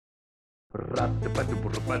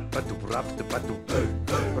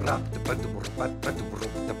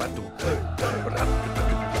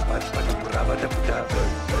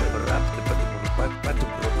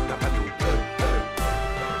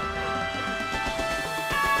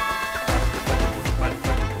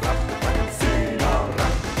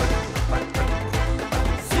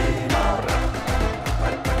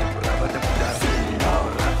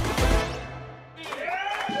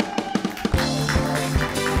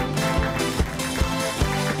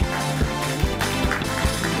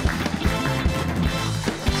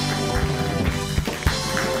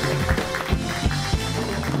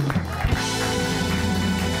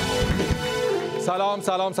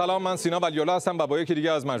سلام من سینا ولی‌الله هستم و با یکی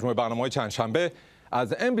دیگه از مجموعه برنامه‌های چندشنبه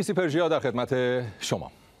از MBC پرژیا در خدمت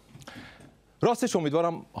شما. راستش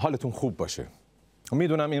امیدوارم حالتون خوب باشه.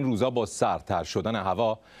 میدونم این روزا با سردتر شدن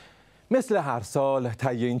هوا مثل هر سال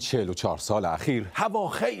طی این 44 سال اخیر هوا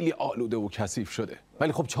خیلی آلوده و کثیف شده.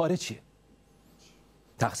 ولی خب چاره چیه؟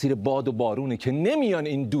 تقصیر باد و بارونه که نمیان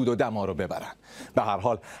این دود و دما رو ببرن. به هر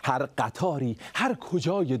حال هر قطاری هر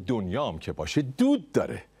کجای دنیام که باشه دود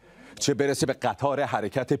داره. چه برسه به قطار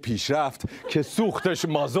حرکت پیشرفت که سوختش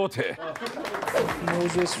مازوته.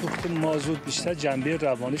 موضوع سوخت مازوت بیشتر جنبه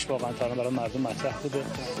روانیش واقعا تا الان برای مردم مطرح بوده.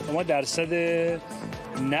 اما درصد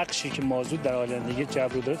نقشی که مازوت در آیندگی جو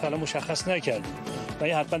رو داره تا الان مشخص نکردیم. و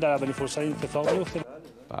این حتما در اولین فرصت این اتفاق میفته.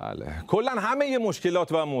 بله، کلا همه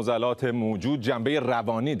مشکلات و معضلات موجود جنبه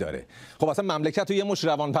روانی داره. خب اصلا مملکت رو یه مش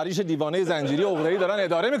روانپریش دیوانه زنجیری عقده‌ای دارن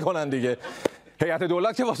اداره میکنن دیگه. هیئت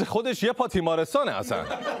دولت که واسه خودش یه پا تیمارستانه اصلا.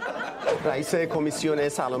 رئیس کمیسیون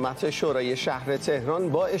سلامت شورای شهر تهران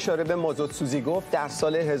با اشاره به مازوت سوزی گفت در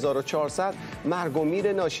سال 1400 مرگ و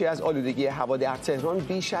میر ناشی از آلودگی هوا در تهران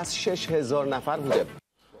بیش از 6000 نفر بوده.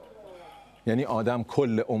 یعنی آدم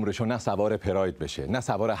کل عمرشو نه سوار پراید بشه، نه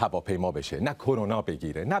سوار هواپیما بشه، نه کرونا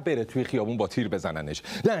بگیره، نه بره توی خیابون با تیر بزننش،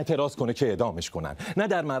 نه اعتراض کنه که اعدامش کنن، نه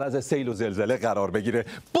در معرض سیل و زلزله قرار بگیره،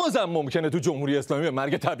 بازم ممکنه تو جمهوری اسلامی به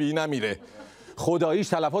مرگ طبیعی نمیره. خداییش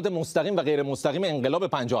تلفات مستقیم و غیر مستقیم انقلاب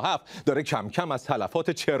 57 داره کم کم از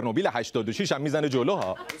تلفات چرنوبیل 86 هم میزنه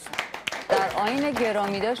جلوها. در آیین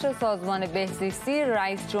گرامیداشت سازمان بهزیستی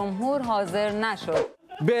رئیس جمهور حاضر نشد.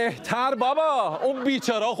 بهتر بابا، اون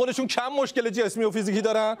بیچاره‌ها خودشون کم مشکل جسمی و فیزیکی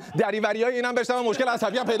دارن، دریوریای اینم بشنن مشکل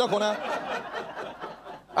عصبی هم پیدا کنن.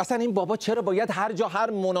 اصلا این بابا چرا باید هر جا هر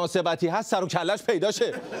مناسبتی هست سر و کلش پیدا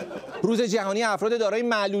شه؟ روز جهانی افراد دارای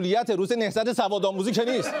معلولیت، روز نهضت سوادآموزی که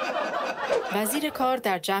نیست. وزیر کار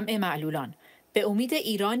در جمع معلولان به امید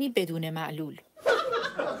ایرانی بدون معلول.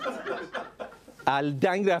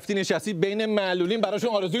 الدنگ رفتی نشستی بین معلولین براشون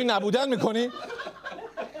آرزوی نبودن میکنی؟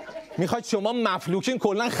 میخواید شما مفلوکین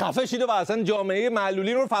کلا خفه شید و اصلا جامعه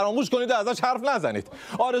معلولین رو فراموش کنید و ازش حرف نزنید.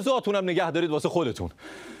 آرزوهاتونم نگه دارید واسه خودتون.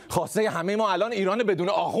 خواسته همه ما الان ایران بدون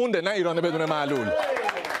آخونده، نه ایران بدون معلول.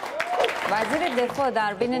 وزیر دفاع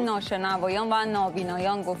در بین ناشنوایان و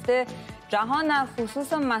نابینایان گفته جهان در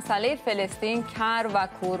خصوص مسئله فلسطین کر و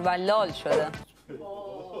کور و لال شده.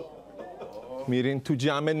 میرین تو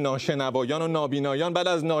جمع ناشنوایان و نابینایان، بعد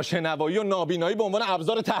از ناشنوایی و نابینایی به عنوان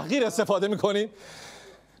ابزار تحقیر استفاده میکنین.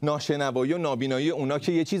 ناشنوایی و نابینایی اونا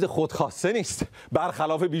که یه چیز خودخواسته نیست،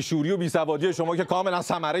 برخلاف بیشوری و بیسوادی شما که کاملا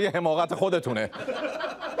ثمره حماقت خودتونه.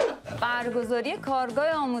 برگزاری کارگاه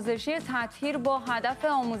آموزشی تطهیر با هدف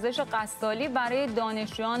آموزش قصالی برای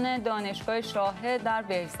دانشجویان دانشگاه شاهد در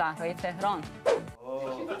بهشت‌صحرای تهران.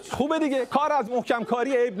 خوبه دیگه، کار از محکم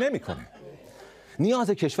کاری عیب نمیکنه.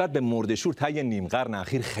 نیاز کشور به مرده‌شور طی نیم قرن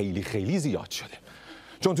اخیر خیلی زیاد شده.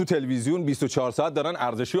 چون تو تلویزیون 24 ساعت دارن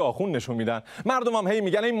ارزشی آخوند نشون میدن، مردم هم هی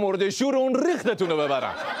میگن این مرده‌شور اون ریختتون رو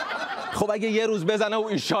ببرن. خب اگه یه روز بزنه و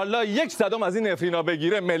ایشالله 1 صدام از این نفرینا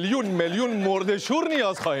بگیره، میلیون مرده‌شور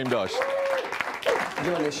نیاز خواهیم داشت.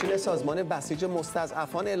 جانشین سازمان بسیج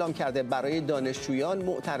مستضعفان اعلام کرده برای دانشجویان،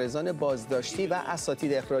 معترضان بازداشتی و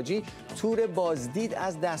اساتید اخراجی تور بازدید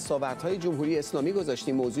از دستاوردهای جمهوری اسلامی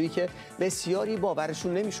گذاشتیم، موضوعی که بسیاری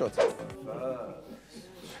باورشون نمیشد.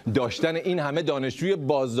 داشتن این همه دانشجوی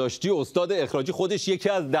بازداشتی و استاد اخراجی خودش یکی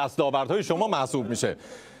از دستاوردهای شما محسوب میشه.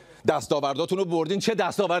 دستاورداتون رو بردین، چه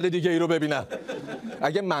دستاورد دیگه ای رو ببینن؟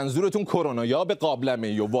 اگه منظورتون کرونایاب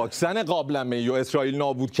قابلمه‌ای و واکسن قابلمه‌ای و اسرائیل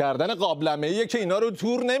نابود کردن قابلمه‌ایه که اینا رو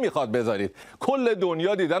تور نمیخواد بذارید. کل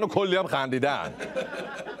دنیا دیدن و کلی هم خندیدن.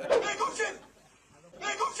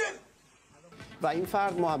 و این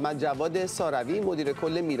فرد محمد جواد ساروی، مدیر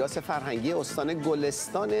کل میراث فرهنگی استان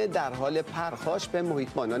گلستان، در حال پرخاش به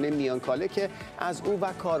محیطبانان میانکاله که از او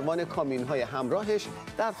و کاروان کامیون‌های همراهش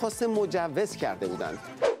درخواست مجوز کرده بودند.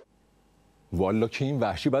 والا که این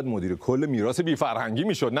وحشی بعد مدیر کل میراث بی فرهنگی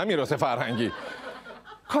میشد، نه میراث فرهنگی.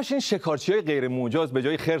 کاش این شکارچیای غیر مجاز به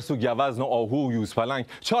جای خرس و گوزن و آهو و یوزپلنگ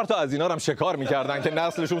 4 تا از اینا رو هم شکار میکردن که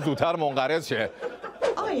نسلشون زودتر منقرض شه.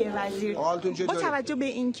 آقای وزیر، با توجه به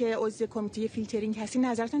اینکه عضو کمیته فیلترینگ هستی،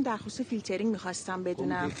 نظرتون در خصوص فیلترینگ میخواستم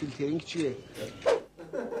بدونم. فیلترینگ چیه؟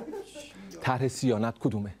 طرح صیانت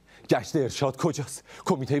کدومه؟ گشت ارشاد کجاست؟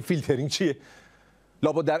 کمیته فیلترینگ چیه؟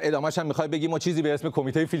 لابد در ادامهش هم میخوای بگی ما چیزی به اسم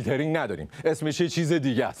کمیته فیلترینگ نداریم، اسمش یه چیز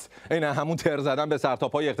دیگه است. این همون تر زدن به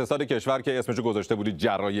سرتاپای اقتصاد کشور که اسمشو گذاشته بودی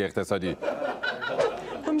جراحی اقتصادی.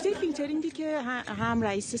 کمیته فیلترینگی که هم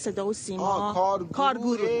رئیس صدا و سیما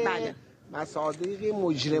کارگروه، بله، مصادیق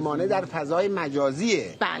مجرمانه در فضای مجازیه.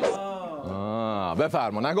 بله.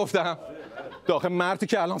 بفرما. نگفتم داخل مردی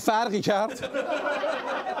که الان فرقی کرد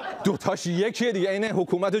دوتاش یکیه دیگه، این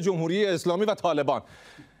حکومت جمهوری اسلامی و طالبان.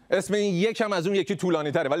 اسم این یکم از اون یکی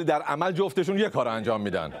طولانی تره ولی در عمل جفتشون یک کار انجام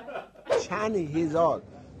میدن. چند هزار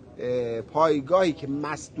پایگاهی که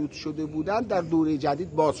مسدود شده بودن در دوره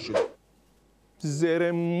جدید باز شده.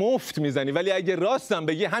 زر مفت میزنی، ولی اگه راستم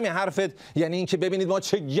بگی همین حرفت یعنی این که ببینید ما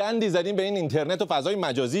چه گندی زدیم به این اینترنت و فضای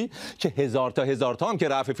مجازی که هزار تا هم که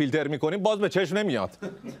رفع فیلتر میکنیم باز به چشم نمیاد.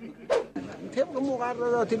 طبق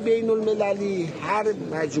مقررات بین المللی هر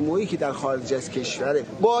مجموعه‌ای که در خارج از کشوره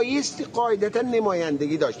بایستی قاعدتا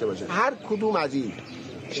نمایندگی داشته باشه. هر کدوم از این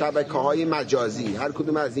شبکه‌های مجازی، هر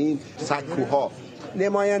کدوم از این سکوها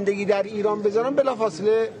نمایندگی در ایران بذارن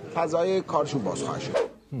بلافاصله فضای کارشون باز خواهد شد.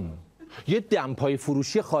 یه دمپای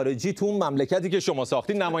فروشی خارجی تو اون مملکتی که شما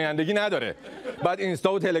ساختی نمایندگی نداره، بعد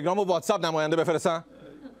اینستا و تلگرام و واتساپ نماینده بفرستن؟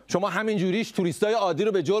 شما همین جوریش توریستای عادی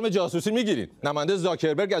رو به جرم جاسوسی میگیرید. نماینده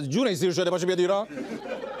زاکربرگ از جون سیر شده باشه بیاد ایران؟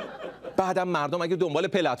 بعدم مردم اگه دنبال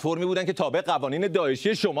پلتفرمی بودن که تابع قوانین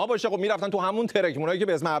داعشی شما باشه، خب میرفتن تو همون ترکمونایی که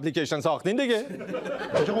به اسم اپلیکیشن ساختین دیگه.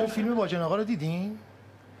 آقا اون فیلم باجن آقا رو دیدین؟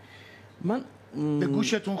 من به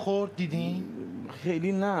گوشتون خورد دیدین؟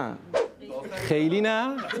 خیلی نه. خیلی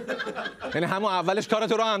نه؟ یعنی همون اولش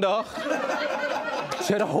کارتو رو انداخت؟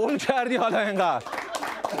 چرا هول کردی حالا اینقدر؟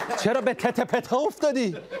 چرا به تته پته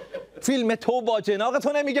افتادی؟ فیلم تو با جناق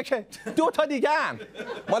تو نمیگه که 2 تا دیگه هن.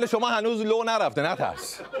 مال شما هنوز لو نرفته،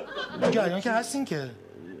 نترس. جریان که هستین که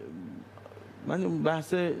من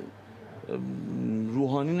بحث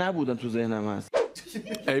روحانی نبودم تو ذهنم هست.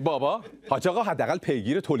 ای بابا، حاج آقا حداقل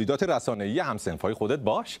پیگیر تولیدات رسانه‌ای همسنفای خودت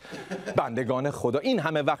باش. بندگان خدا این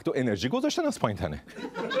همه وقت و انرژی گذاشتن از پایین تنه.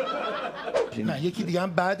 نه یکی دیگه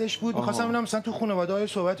هم بعدش بود. می‌خواستم ببینم مثلا تو خانواده‌های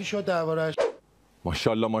صحبتی شد دربارش.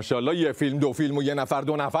 ماشاءالله ماشاءالله، یه فیلم 2 فیلم و 1 نفر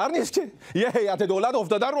 2 نفر نیست که، یه هیئت دولت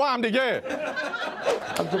افتادن رو هم دیگه.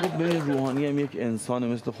 البته خب ببین روحانی هم یک انسان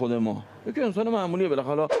مثل خود ما، یک انسان معمولیه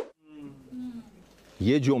بالاخره.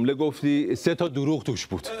 یه جمله گفتی 3 تا دروغ توش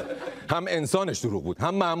بود. هم انسانش دروغ بود،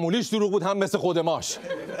 هم معمولیش دروغ بود، هم مثل خود ماش.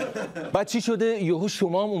 بعد چی شده یهو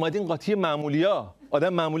شما هم اومدین قاطی معمولیا؟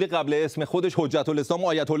 آدم معمولی قبل اسم خودش حجت الاسلام و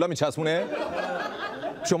آیت الله میچسبونه؟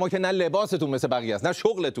 شما که نه لباستون مثل بقیه است، نه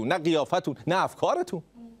شغلتون، نه قیافتون، نه افکارتون.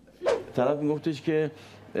 طرف میگفتش که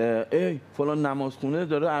ای فلان نمازخونه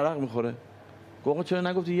داره عرق میخوره. آقا چرا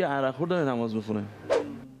نگفتی یه عرقخور داره نماز میخونه؟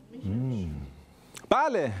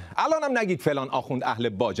 بله، الان هم نگید فلان آخوند اهل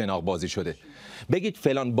باجناق بازی شده، بگید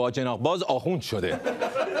فلان باجناق باز آخوند شده.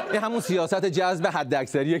 این همون سیاست جذب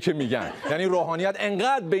حداکثریه که میگن، یعنی روحانیت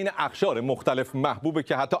انقدر بین اقشار مختلف محبوبه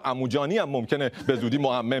که حتی عموجانی هم ممکنه به زودی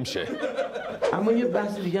معمم شه. اما یه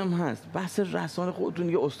بحث دیگه هم هست، بحث رسانه. خودتون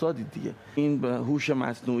یه استادید دیگه. این هوش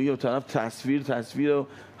مصنوعی و طرف تصویر و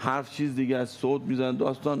حرف چیز دیگه از صوت میزنن،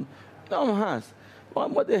 داستان هم هست.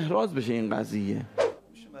 باید احراز بشه این قضیه.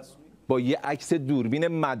 با یه عکس دوربین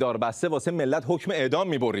مداربسته واسه ملت حکم اعدام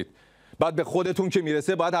میبرید، بعد به خودتون که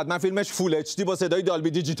میرسه باید حتما فیلمش فول اچ دی با صدای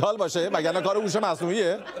دالبی دیجیتال باشه، وگرنه کار هوش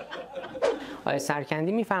مصنوعیه. آقای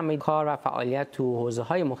سرکندی میفرمایید کار و فعالیت تو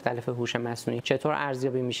حوزه‌های مختلف هوش مصنوعی چطور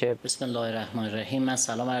ارزیابی میشه؟ بسم الله الرحمن الرحیم. من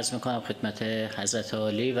سلام عرض میکنم خدمت حضرت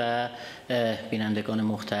عالی و بینندگان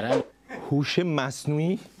محترم. هوش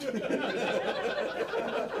مصنوعی؟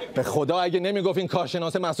 به خدا اگه نمیگفت این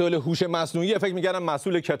کارشناس مسائل هوش مصنوعی، فکر می‌کردم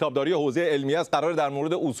مسئول کتابداری حوزه علمی است، قرار در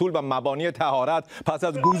مورد اصول و مبانی طهارت پس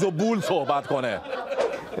از گوز و بول صحبت کنه.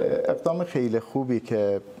 اقدام خیلی خوبی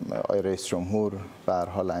که آقای رئیس جمهور به هر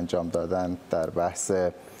حال انجام دادن در بحث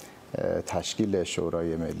تشکیل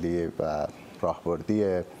شورای ملی و راهبردی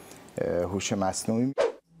هوش مصنوعی.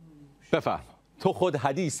 بفرم. تو خود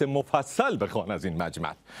حدیث مفصل بخوان از این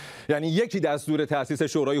مجمل. یعنی یکی دستور تأسیس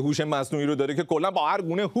شورای هوش مصنوعی رو داره که کلا با هر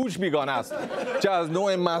گونه هوش بیگانه است، چه از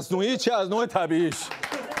نوع مصنوعی چه از نوع طبیعیش.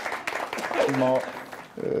 ما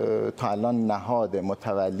تا الان نهاد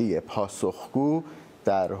متولی پاسخگو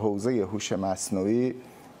در حوزه هوش مصنوعی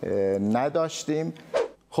نداشتیم.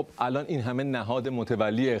 خب الان این همه نهاد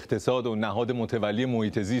متولی اقتصاد و نهاد متولی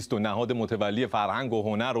محیط زیست و نهاد متولی فرهنگ و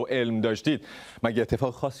هنر و علم داشتید، مگه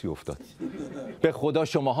اتفاق خاصی افتاد؟ به خدا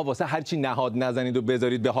شماها واسه هر چی نهاد نزنید و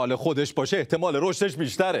بذارید به حال خودش باشه احتمال رشدش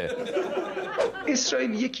بیشتره.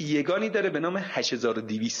 اسرائیل یک یگانی داره به نام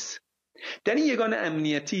 8200. در این یگان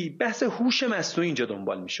امنیتی بحث هوش مصنوعی اینجا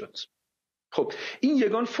دنبال میشد. خب این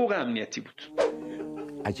یگان فوق امنیتی بود.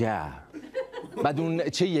 عجب. بعد اون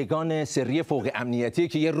چه یگان سری فوق امنیتیه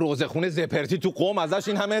که یه روزخونه زپرتی تو قم ازش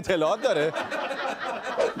این همه اطلاعات داره؟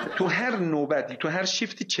 تو هر نوبتی، تو هر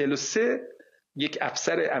شیفتی 43 یک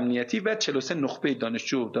افسر امنیتی و 43 نخبه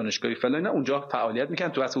دانشجو دانشگاهی فلان اونجا فعالیت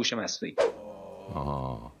میکنن تو بحث هوش مصنوعی.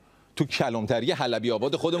 تو کلمتری حلبی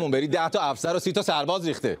آباد خودمون بری 10 تا افسر و 30 تا سرباز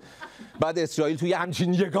ریخته. بعد اسرائیل توی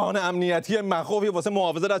همچین یگان امنیتی مخوفی واسه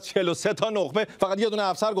محافظت از 43 تا نخبه فقط یه دونه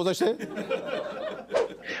افسر گذاشته؟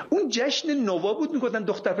 اون جشن نوا بود، میگفتن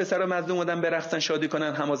دختر پسرا مظلوم بودن برقصن شادی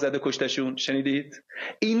کنن، حمازده کشتشون. شنیدید؟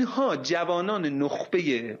 اینها جوانان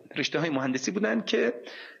نخبه رشته‌های مهندسی بودن که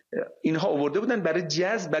اینها آورده بودن برای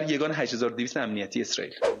جذب بر یگان 8200 امنیتی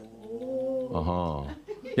اسرائیل. آها.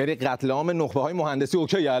 یعنی قتل عام نخبه‌های مهندسی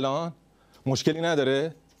اوکی الان؟ مشکلی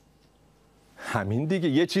نداره؟ همین دیگه،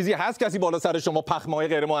 یه چیزی هست کسی بالا سر شما پخمای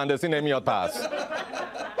غیر مهندسی نمیاد. پس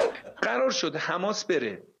قرار شد حماس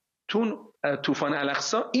بره تو طوفان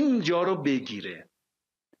الاقصی اینجا رو بگیره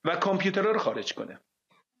و کامپیوترها رو خارج کنه.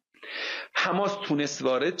 حماس تونست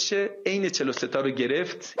وارد شه، عین 43 تا رو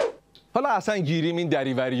گرفت. حالا اصلا گیریم این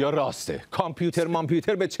دریوریا راسته.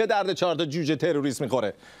 کامپیوتر به چه درد 4 تا جوجه تروریست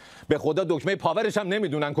میخوره؟ به خدا دکمه پاورش هم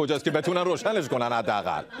نمیدونن کجاست که بتونن روشنش کنن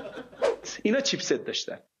حداقل. اینا چیپست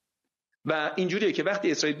داشتن و اینجوریه که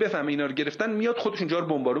وقتی اسرائیل بفهمه اینا رو گرفتن میاد خودش اونجا رو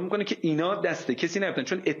بمبارون میکنه که اینا دست کسی نرفتن،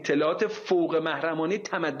 چون اطلاعات فوق محرمانه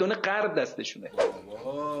تمدن غرب دستشونه.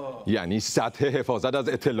 یعنی سطح حفاظت از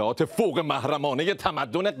اطلاعات فوق محرمانه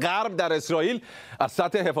تمدن غرب در اسرائیل از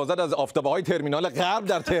سطح حفاظت از آفتابه‌های ترمینال غرب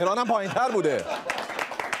در تهران هم پایین‌تر بوده.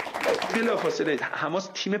 بلافاصله حماس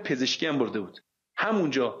تیم پزشکی هم برده بود،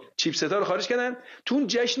 همونجا چیپستا رو خارج کردن، تو اون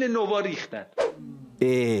جشن نوا ریختن.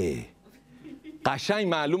 قشنگ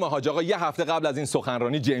معلومه حاج آقا یه هفته قبل از این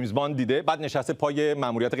سخنرانی جیمز باند دیده، بعد نشسته پای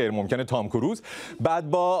مأموریت غیر ممکن تام کروز، بعد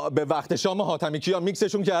به وقت شام حاتمی کیا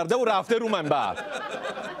میکسشون کرده و رفته رو منبر.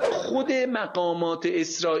 خود مقامات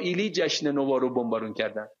اسرائیلی جشن نوا رو بمبارون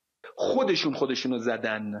کردن، خودشون رو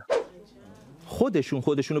زدن.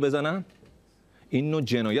 خودشونو بزنن؟ این نوع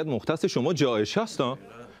جنایت مختص شما جایش هست ها؟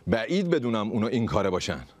 بعید بدونم اونا این کاره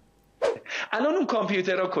باشن. الان اون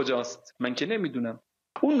کامپیوترها کجاست؟ من که نمیدونم.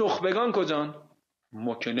 اون نخبگان کجان؟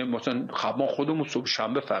 ما که مثلا ما خودمون صبح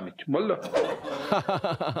شنبه فهمیدیم والا.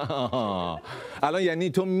 الان یعنی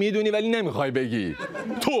تو میدونی ولی نمیخوای بگی.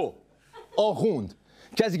 تو آخوند،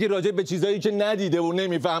 کسی که راجع به چیزایی که ندیده و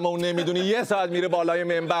نمیفهمه و نمیدونی یه ساعت میره بالای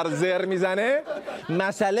منبر زر میزنه،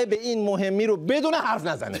 مسئله به این مهمی رو بدون حرف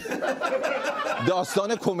نزنه.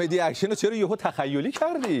 داستان کمدی اکشن رو چرا یهو تخیلی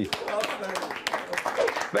کردی؟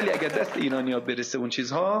 ولی اگر دست ایرانی‌ها برسه اون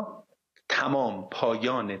چیزها، تمام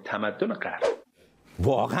پایان تمدن غرب.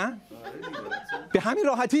 واقعا؟ به همین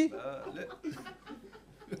راحتی؟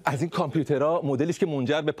 از این کامپیوترها مدلش که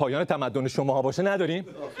منجر به پایان تمدن شماها باشه نداریم؟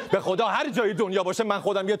 به خدا هر جای دنیا باشه من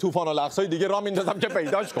خودم یه طوفان الاقصی دیگه راه میندازم که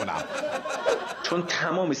پیداش کنم. چون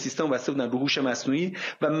تمام سیستم بسته بودن رو هوش مصنوعی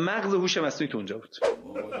و مغز هوش مصنوعی تو اونجا بود.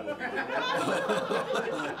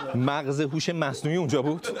 مغز هوش مصنوعی اونجا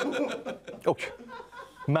بود؟ اوکی.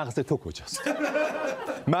 مغز تو کجاست؟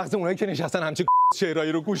 مغز اونایی که نشستن همچین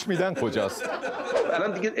شعرایی رو گوش میدن کجاست؟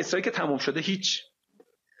 الان دیگه اسرائیل که تمام شده، هیچ.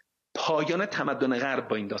 پایان تمدن غرب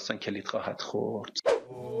با این داستان کلید خواهد خورد.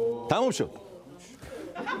 تمام شد.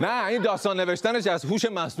 نه این داستان نوشتنش از هوش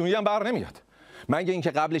مصنوعی هم بر نمیاد. مگه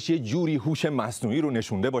اینکه قبلش یه جوری هوش مصنوعی رو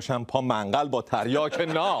نشونده باشم پا منقل با تریاک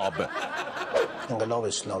ناب. انقلاب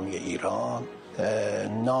اسلامی ایران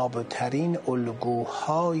نابترین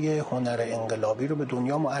الگوهای هنر انقلابی رو به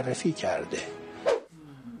دنیا معرفی کرده.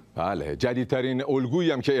 بله، جدیدترین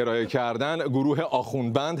الگویی هم که ارائه کردن گروه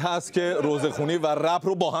آخوندبند هست که روزخونی و رپ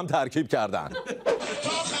رو با هم ترکیب کردن. تا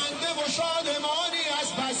خنده و شادمانی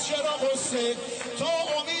از پس چرا غصه، تا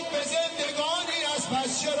امید به زندگانی از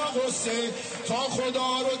پس چرا غصه، تا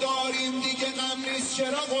خدا رو داریم دیگه غم نیست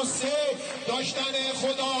چرا غصه، داشتن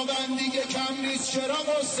خداوند دیگه کم نیست چرا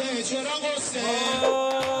غصه، چرا غصه.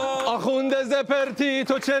 آخونده زپرتی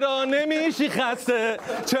تو چرا نمیشی خسته،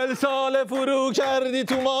 40 سال فرو کردی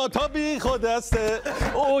تو ما تا بی خودسته،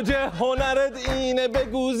 اوج هنرت اینه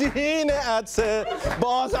بگو زین عدسه،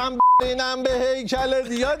 بازم اینم به هیکل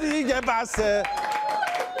دیا دیگه بسه.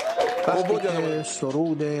 وقتی که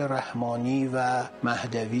سرود رحمانی و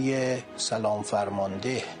مهدوی سلام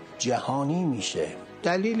فرمانده جهانی میشه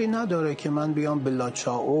دلیلی نداره که من بیام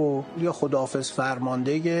بلاچائو یا خداحافظ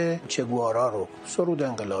فرمانده چگوارا رو سرود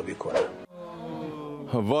انقلابی کنم.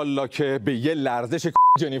 والا که به یه لرزش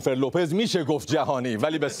جنیفر لوپز میشه گفت جهانی،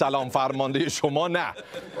 ولی به سلام فرمانده شما نه.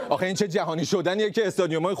 آخه این چه جهانی شدنیه که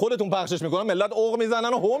استادیومای خودتون پخشش میکنن، ملت اوق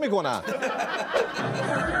میزنن و هو میکنن.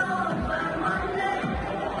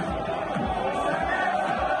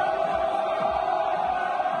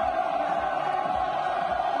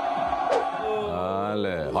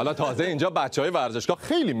 حالا تازه اینجا بچهای ورزشگاه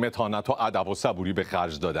خیلی متانت و ادب و صبوری به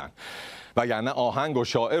خرج دادن، وگرنه آهنگ و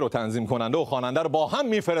شاعر و تنظیم کننده و خواننده رو با هم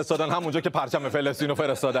میفرستادن همونجا که پرچم فلسطین رو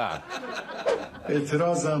فرستادن.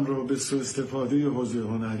 اعتراضم رو به سوء استفاده حوزه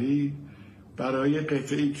هنری برای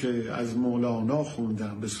قطعی که از مولانا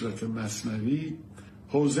خوندم به صورت مثنوی.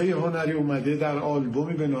 حوزه هنری اومده در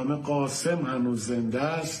آلبومی به نام قاسم هنوز زنده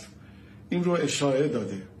است، این رو اشاعه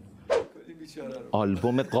داده.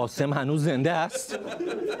 آلبوم قاسم هنوز زنده است؟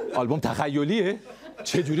 آلبوم تخیلیه؟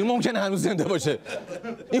 چجوری ممکنه هنوز زنده باشه؟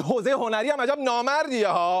 این حوزه هنری هم عجب نامردیه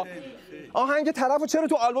ها. آهنگ طرفو چرا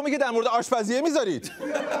تو آلبومی که در مورد آشپزیه میذارید؟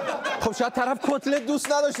 خب شاید طرف کتلت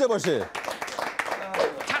دوست نداشته باشه.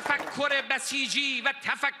 تفکر بسیجی و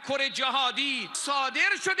تفکر جهادی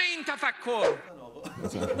صادر شده. این تفکر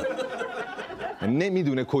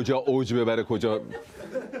نمیدونه کجا اوج ببره کجا.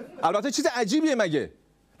 البته چیز عجیبیه مگه؟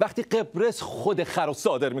 وقتی قبرس خود خر رو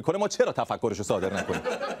صادر میکنه ما چرا تفکرش رو صادر نکنیم؟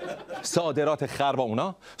 صادرات خر با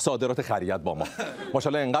اونا، صادرات خریت با ما.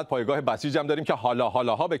 ماشاءالله انقدر پایگاه بسیج هم داریم که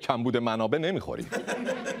حالاها به کمبود منابع نمیخوریم.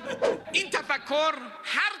 این تفکر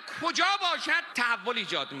هر کجا باشد تحول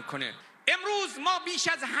ایجاد میکنه. امروز ما بیش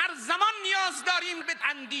از هر زمان نیاز داریم به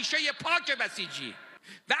اندیشه پاک بسیجی.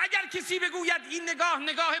 و اگر کسی بگوید این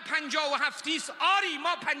نگاه 57 است، آری ما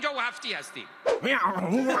 57 هستیم.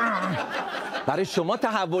 برای شما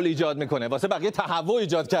تحول ایجاد میکنه، واسه بقیه تهوع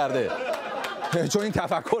ایجاد کرده. چون این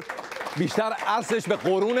تفکر بیشتر اصلش به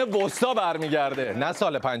قرون وسطا برمیگرده، نه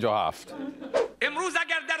سال 57. امروز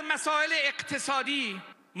اگر در مسائل اقتصادی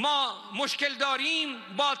ما مشکل داریم،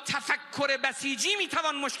 با تفکر بسیجی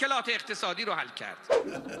میتوان مشکلات اقتصادی رو حل کرد.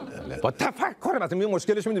 با تفکر مثلا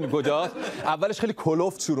مشکلش میدونی کجاست؟ اولش خیلی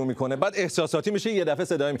کلفت شروع میکنه، بعد احساساتی میشه، یه دفعه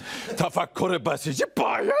صدای تفکر بسیجی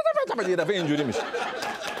باید یه دفعه اینجوری میشه.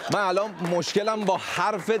 من الان مشکلم با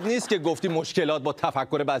حرفت نیست که گفتی مشکلات با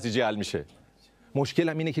تفکر بسیجی حل میشه.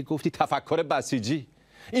 مشکلم اینه که گفتی تفکر بسیجی.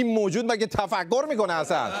 این موجود مگه تفکر میکنه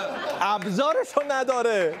اصلا؟ ابزارشو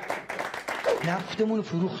نداره. نفتمون رو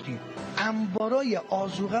فروختیم، انبارای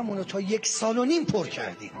آذوقه‌مون رو تا 1.5 سال پر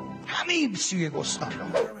کردیم، همه 31 استان رو.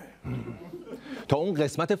 تا اون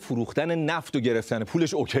قسمت فروختن نفت و گرفتن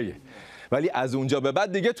پولش اوکیه، ولی از اونجا به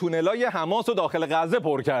بعد دیگه تونلای حماس و داخل غزه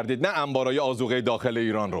پر کردید، نه انبارای آذوقه داخل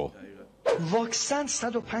ایران رو. واکسن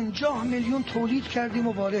 150 میلیون تولید کردیم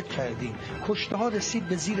و وارد کردیم، کشته ها رسید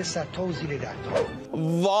به زیر 100 تا و زیر 10 تا.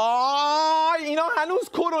 وای اینا هنوز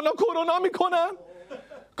کرونا میکنن؟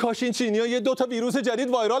 کاش این چینی‌ها یه 2 تا ویروس جدید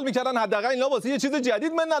وایرال میکردن، حداقل اینا واسه یه چیز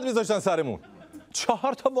جدید منت میذاشتن سرمون.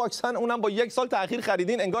 4 تا واکسن اونم با 1 سال تأخیر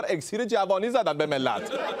خریدین، انگار اکسیر جوانی زدن به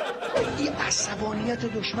ملت. این عصبانیت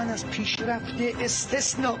دشمن از پیشرفت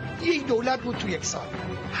استثنا یک دولت بود تو 1 سال.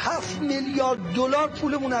 7 میلیارد دلار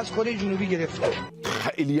پولمون از کره جنوبی گرفتیم.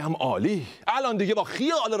 خیلی هم عالی. الان دیگه با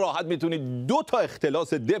خیال راحت میتونید 2 تا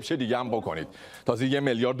اختلاس دبش دیگه هم بکنید. تازه 1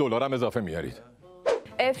 میلیارد دلار هم اضافه میارید.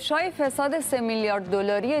 افشای فساد 3 میلیارد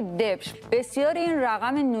دلاری دبش بسیار این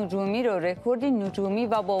رقم نجومی رو رکوردی نجومی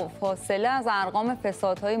و با فاصله از ارقام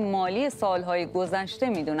فسادهای مالی سالهای گذشته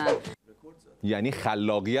میدونن. یعنی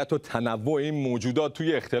خلاقیت و تنوع این موجودات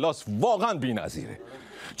توی اختلاس واقعا بی‌نظیره.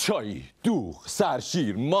 چای، دوغ،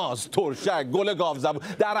 سرشیر، ماز، ترشک، گل گاوزبون،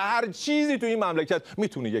 در هر چیزی توی این مملکت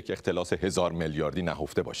میتونه یک اختلاس 1000 میلیاردی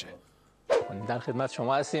نهفته باشه. در خدمت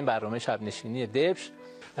شما هستیم، برنامه شب نشینی دبش.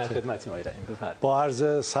 در خدمتیم آقای رحیم، بفرمایید. با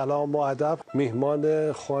عرض سلام و ادب،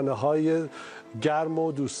 میهمان خانه‌های گرم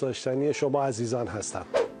و دوست داشتنی شما عزیزان هستم.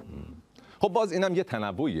 خب باز اینم یه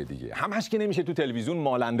تنوعیه دیگه. همش که نمیشه تو تلویزیون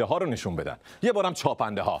مالنده ها رو نشون بدن، یه بارم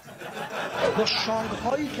چاپنده ها. با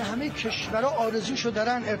شانگهایی که همه کشورها آرزوشو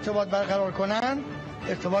دارن ارتباط برقرار کنن،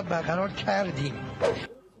 ارتباط برقرار کردیم.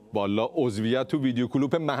 والا عضویت تو ویدیو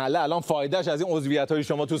کلوپ محله الان فایدهش از این عضویت‌های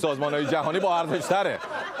شما تو سازمان‌های جهانی با ارزش‌تره.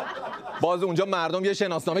 باز اونجا مردم یه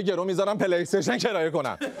شناسنامه گرو میذارن پلی استیشن کرایه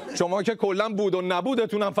کنن. شما که کلا بود و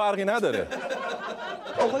نبودتون هم فرقی نداره.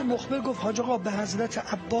 آقای مخبر گفت حاج آقا به حضرت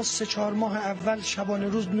عباس 3-4 ماه اول شبانه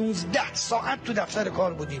روز 19 ساعت تو دفتر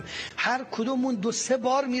کار بودیم، هر کدومون 2-3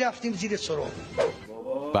 بار میرفتیم زیر سرم.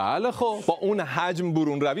 بله خب با اون حجم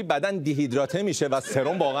برون روی بدن دیهیدراته میشه و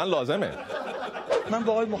سرم واقعا لازمه. من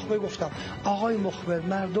با آقای مخبر گفتم آقای مخبر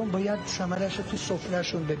مردم باید ثمرش رو تو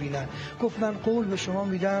سفرهشون ببینن. گفت من قول به شما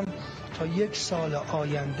میدم تا 1 سال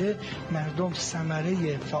آینده مردم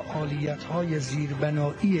ثمره فعالیت‌های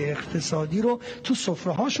زیربنایی اقتصادی رو تو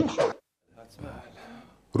سفره‌هاشون خواهند.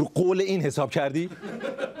 رو قول این حساب کردی؟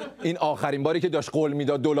 این آخرین باری که داشت قول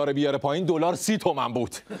میداد دلار بیاره پایین دلار 30 تومن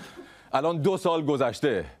بود. الان 2 سال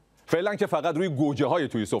گذشته. فعلا که فقط روی گوجه های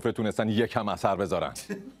توی سفره تونستن یکم اثر بذارن.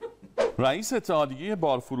 رئیس اتحادیه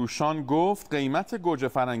بارفروشان گفت قیمت گوجه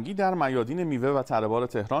فرنگی در میادین میوه و تره‌بار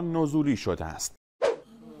تهران نزولی شده است.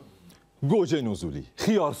 گوجه نزولی،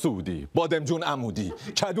 خیار سعودی، بادمجون عمودی،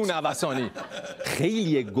 کدو نوسانی.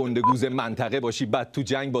 خیلی گندگوز منطقه باشی بعد تو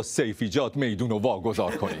جنگ با سیفیجات میدون رو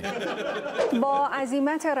واگذار کنی. با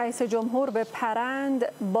عزیمت رئیس جمهور به پرند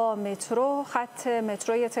با مترو، خط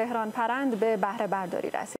متروی تهران پرند به بهره برداری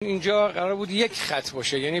رسید. اینجا قرار بود 1 خط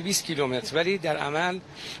باشه، یعنی 20 کیلومتر، ولی در عمل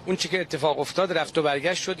اون چیزی که اتفاق افتاد رفت و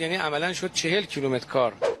برگشت شد، یعنی عملاً شد 40 کیلومتر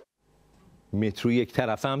کار. مترو یک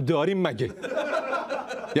طرفه هم داریم مگه؟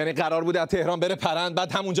 یعنی قرار بود از تهران بره پرند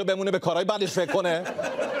بعد همونجا بمونه به کارهای بعدش فکر کنه؟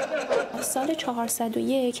 سال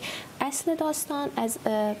 401 اصل داستان از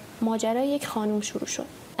ماجرای یک خانم شروع شد.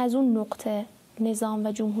 از اون نقطه نظام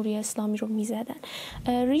و جمهوری اسلامی رو میزدن.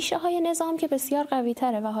 ریشه های نظام که بسیار قوی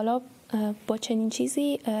تره و حالا با چنین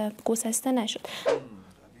چیزی گسسته نشد.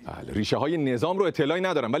 ریشه های نظام رو اطلاعی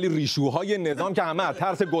ندارم، ولی ریشوهای نظام که همه از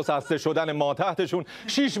ترس گسسته شدن ما تحتشون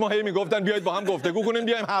 6 ماهه میگفتن بیایید با هم گفتگو کنیم،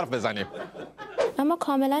 بیایم حرف بزنیم. اما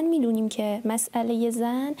کاملا میدونیم که مسئله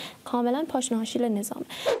زن کاملا پاشنه‌آشیل نظامه.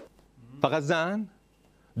 فقط زن؟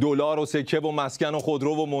 دلار و سکه و مسکن و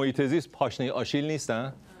خودرو و محیط زیست پاشنه آشیل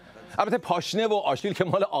نیستن؟ البته پاشنه و آشیل که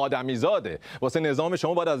مال آدمیزاده. واسه نظام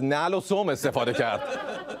شما باید از نعل و سم استفاده کرد.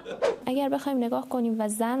 اگر بخوایم نگاه کنیم و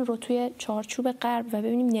زن رو توی چارچوب غرب و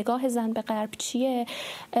ببینیم نگاه زن به غرب چیه،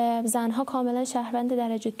 زنها کاملا شهروند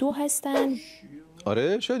درجه 2 هستن.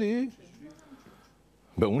 آره شدی؟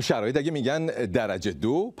 به اون شرایط اگه میگن درجه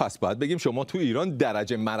 2، پس باید بگیم شما تو ایران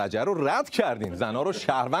درجه مرجع رو رد کردین. زنها رو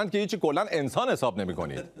شهروند که هیچی کلا انسان حساب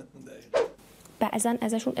نمی‌کنید. بعضن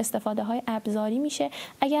ازشون استفاده های ابزاری میشه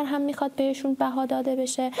اگر هم میخواد بهشون بها داده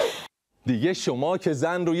بشه. دیگه شما که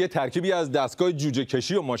زن رو یه ترکیبی از دستگاه جوجه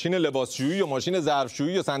کشی و ماشین لباسشویی و ماشین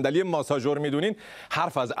ظرفشویی و صندلی ماساژور میدونین،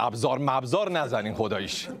 حرف از ابزار مبزار نزنین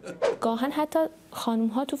خداییش. گاهن حتی خانم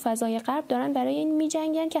ها تو فضای غرب دارن برای این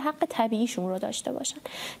میجنگن که حق طبیعیشون رو داشته باشن،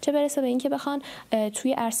 چه برسه به اینکه بخوان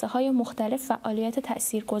توی عرصه های مختلف فعالیت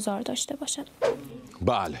تاثیرگذار داشته باشن.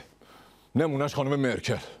 بله، نمونهش خانم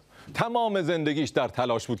مرکل. تمام زندگیش در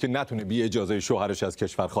تلاش بود که نتونه بی اجازه شوهرش از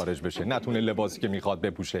کشور خارج بشه، نتونه لباسی که میخواد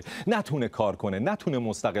بپوشه، نتونه کار کنه، نتونه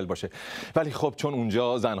مستقل باشه. ولی خب چون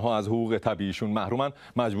اونجا زنها از حقوق طبیعیشون محرومن،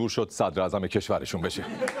 مجبور شد صدر اعظم کشورشون بشه.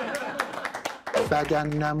 بدن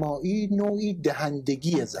نمایی نوعی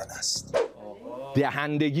دهندگی زن است.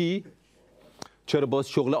 دهندگی؟ چرا باز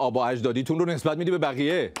شغل آبا اجدادیتون رو نسبت میدی به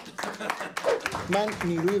بقیه؟ من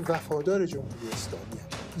نیروی وفادار جمهوری اسلامی.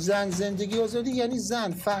 زن زندگی آزادی یعنی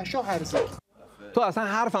زن فحشا هرزگی. تو اصلا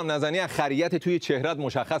حرفم نزنی از خریت توی چهرت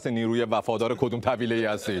مشخص نیروی وفادار کدوم طویله‌ای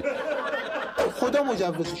هستی. خدا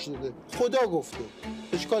مجوزش داده، خدا گفته.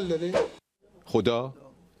 اشکال داره؟ خدا؟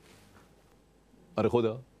 آره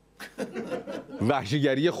خدا.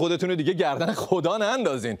 وحشیگری خودتون رو دیگه گردن خدا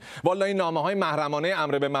نندازین. والا این نامه‌های محرمانه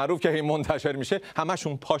امر به معروف که هی منتشر میشه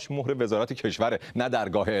همشون پاش مهر وزارت کشوره، نه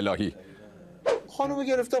درگاه الهی. خانومو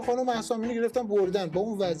گرفتن، خانم احسامینی گرفتن بردن با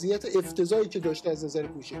اون وضعیت افتضاحی که داشته از نظر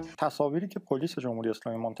پوشش. تصاویری که پلیس جمهوری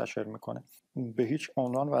اسلامی منتشر میکنه به هیچ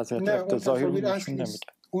عنوان وضعیت افتضاحی رو نشون نمیده.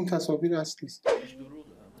 اون تصاویر اصلی است.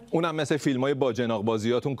 اونم مثل فیلم‌های با جناق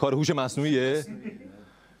بازیاتون کار هوش مصنوعیه؟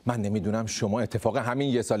 من نمیدونم شما اتفاقا همین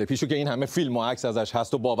 1 سال پیشو که این همه فیلم و عکس ازش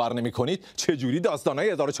هست و باور نمی‌کنید، چه جوری داستانای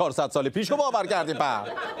 1400 سال پیشو باور کردید؟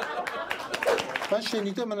 من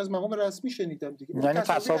شنیدم، من از مقام رسمی شنیدم دیگه. یعنی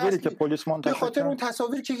تصاویری که پلیس منتشر به خاطر اون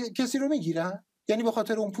تصاویر که کسی رو میگیرن؟ یعنی به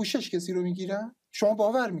خاطر اون پوشش کسی رو میگیرن؟ شما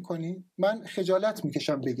باور میکنی؟ من خجالت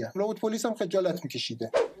میکشم بگم. رابط پلیس هم خجالت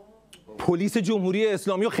میکشیده. پلیس جمهوری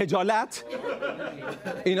اسلامی و خجالت؟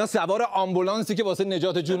 اینا سوار آمبولانسی که واسه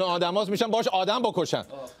نجات جون آدماست میشن باش آدم بکشن.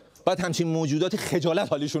 بعد همچین موجوداتی خجالت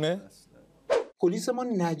حالیشونه؟ پلیس ما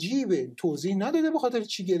نجیبه، توضیح نداده به خاطر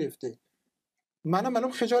چی گرفته.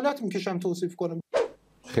 منم خجالت میکشم توصیف کنم.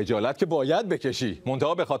 خجالت که باید بکشی،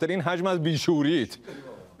 منتها به خاطر این حجم از بیشوریت.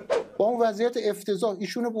 با اون وضعیت افتضاح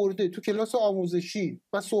ایشونو برده تو کلاس آموزشی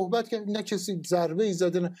و صحبت کرد، نه کسی ضربه ای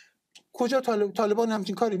زده، نه. کجا طالبان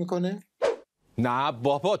همچین کاری میکنه؟ نه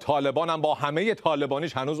بابا، طالبان هم با همه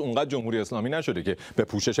طالبانیش هنوز اونقدر جمهوری اسلامی نشده که به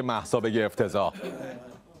پوشش مهسا بگه افتضاح.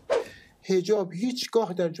 حجاب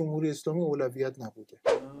هیچگاه در جمهوری اسلامی اولویت نبوده.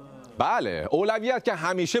 بله، اولویت که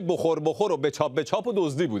همیشه بخور و بچاپ و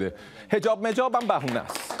دزدی بوده. حجاب مجاب هم بهونه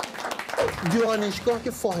است. دانشگاه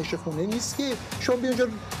که فاحشه خونه نیست که شما بیا اونجا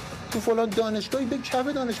تو فلان دانشگاهی به کف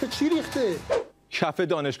دانشگاه چی ریخته؟ کف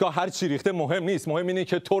دانشگاه هر چی ریخته مهم نیست، مهم اینه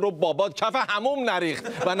که تو رو بابات کف حموم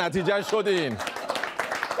نریخت و نتیجه شدین.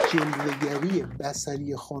 جلوه‌گری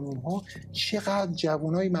بصری خانم ها چقدر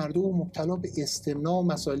جوانای مردم مبتلا به استمناء و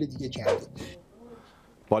مسائل دیگه کرده.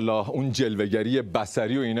 والا اون جلوه‌گری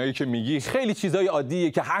بصری و اینایی که میگی خیلی چیزای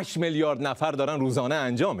عادیه که 8 میلیارد نفر دارن روزانه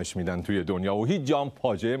انجامش میدن توی دنیا و هیچ جام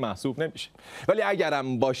فاجعه محسوب نمیشه. ولی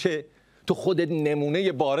اگرم باشه تو خودت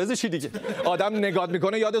نمونه بارزشی دیگه. آدم نگات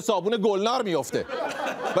میکنه یاد صابون گلنار میفته.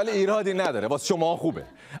 ولی ایرادی نداره، واسه شما خوبه.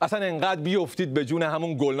 اصلا انقدر بیافتید به جون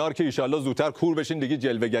همون گلنار که ایشالله زودتر کور بشین دیگه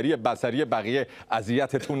جلوه‌گری بصری بقیه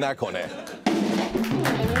اذیتتون نکنه.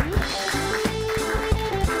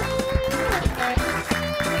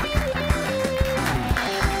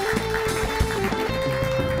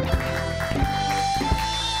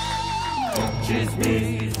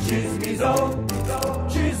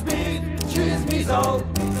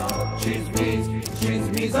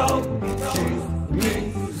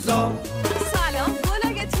 سلام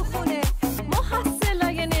گلای تو خونه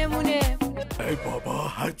محصلای نمونه. ای بابا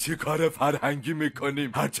هر چی کار فرهنگی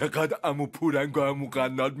میکنیم، هر چقدر عمو پورنگ و عمو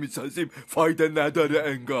قناد میسازیم فایده نداره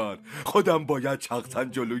انگار. خودم باید شخصا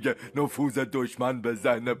جلوی نفوذ دشمن به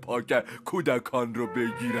ذهن پاک کودکان رو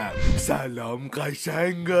بگیرم. سلام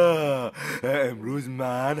قشنگا، امروز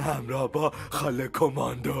من همراه با خاله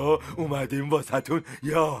کماندو اومدیم واسهتون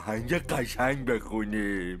یه آهنگ قشنگ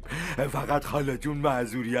بخونیم. فقط خاله جون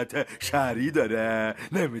معذوریت شهری داره،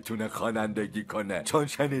 نمیتونه خوانندگی کنه چون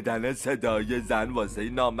شنیدن صدای زن واسه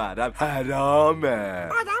نامحرم حرامه.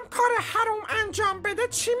 آدم کار حرام انجام بده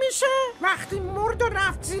چی میشه؟ وقتی مرد و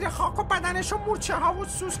رفت زیر خاک و بدنشو مورچه ها و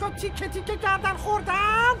سوسکا تیکه تیکه گردن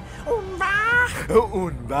خوردن،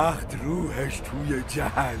 اون وقت روحش توی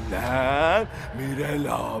جهنم میره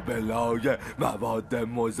لابلای مواد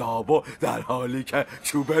مذاب و در حالی که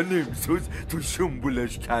چوب نیمسوز تو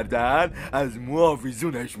شنبولش کردن از مو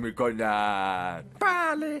آویزونش میکنن.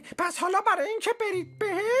 بله، پس حالا برای اینکه برید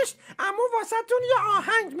بهشت عمو واسهتون یه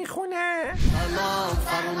آهنگ میخونه. سلام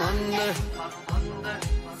فرمانده،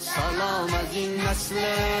 سلام از این نسل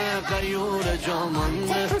غیور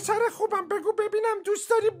جامانده. پسر خوبم بگو ببینم دوست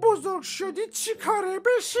داری بزرگ شدی چی کاره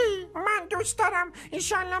بشی؟ من دوست دارم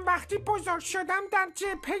ایشالله وقتی بزرگ شدم در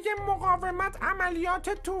جبهه مقاومت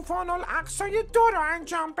عملیات طوفان الاقصای 2 رو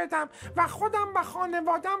انجام بدم و خودم و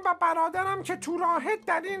خانوادم و برادرم که تو راهت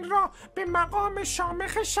در این راه به مقام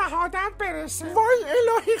شامخ شهادت برسه. وای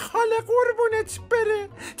الهی خاله قربونت بره،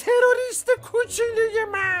 تروریست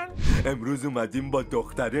کوچیلی من. امروز اومدیم با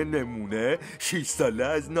دختر نمونه 6 ساله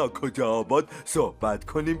از ناکجا آباد صحبت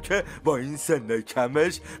کنیم که با این سن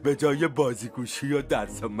کمش به جای بازیگوشی و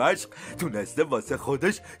درس و مشق تونسته واسه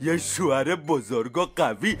خودش یه شوهر بزرگ و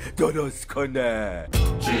قوی درست کنه.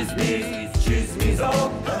 چیز نیست چیز میزا،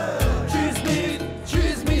 چیز نیست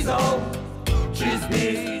چیز میزا، چیز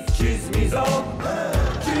نیست چیز میزا،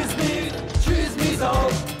 چیز نیست چیز میزا،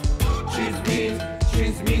 چیز نیست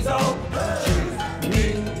چیز میزا، چیز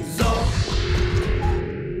میزا.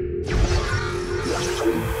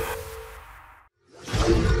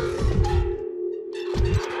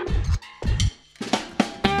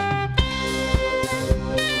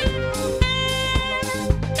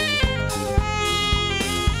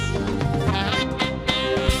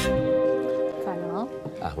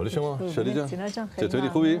 احوال شما شادی جان؟ سینا جان چطوری،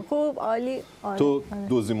 خوبی؟ خوب، عالی. تو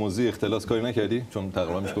دوزی موزی اختلاس کاری نکردی؟ چون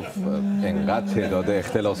تقریبا میشه گفت انقدر تعداد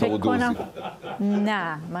اختلاس‌ها و دوزی.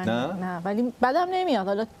 نه من نه ولی بدم نمیاد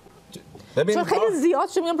حالا چون خیلی زیاد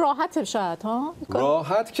شد میگم راحته شاید ها.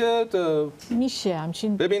 راحت که میشه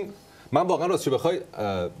همچین. ببین من واقعا راستش بخوای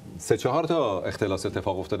 3-4 تا اختلاس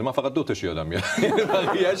اتفاق افتاده، من فقط 2 تاش یادم میاد.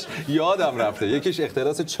 بقیه‌اش یادم رفته. یکیش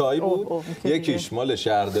اختلاس چای بود، یکیش مال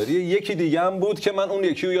شهرداری، یکی دیگه هم بود که من اون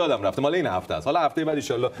یکی رو یادم رفته، مال این هفته است. حالا هفته بعد ان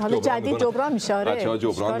شاء الله حالا جدید جبران میشه. آره بچه‌ها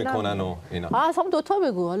جبران میکنن و اینا. اصلا 2 تا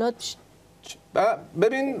بگو حالا.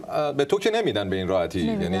 ببین به تو که نمیدن به این راحتی،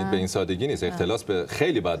 یعنی به این سادگی نیست. اختلاس به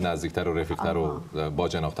خیلی باید نزدیکتر و رفیقتر و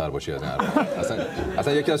باجناق‌تر باشی از این حرفا.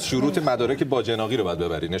 اصلا یکی از شروط مدارک باجناقی رو باید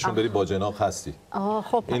ببری، نشون بدی باجناق هستی.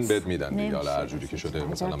 خب این بهت میدن دیگه، حالا هر جوری که شده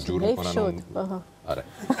مثلا جور میکنن. آره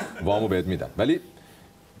وامو بهت میدن. ولی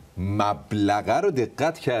مبلغه رو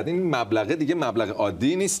دقت کردین، مبلغه دیگه مبلغ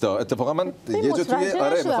عادی نیست. اتفاقا من یه جا توی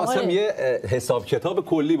می‌خواستم یه حساب کتاب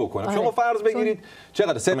کلی بکنم. شما فرض بگیرید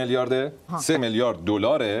چقدر 3 میلیارده؟ 3 میلیارد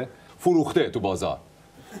دلار فروخته تو بازار.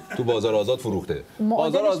 تو بازار آزاد فروخته.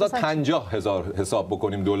 بازار آزاد 50,000 حساب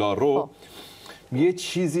بکنیم دلار رو. یه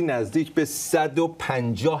چیزی نزدیک به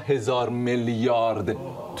 150,000 میلیارد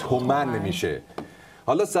تومان میشه.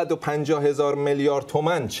 حالا 150,000 میلیارد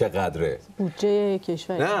تومان چقدره؟ بودجه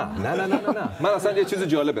کشور. نه. من اصلا یه چیز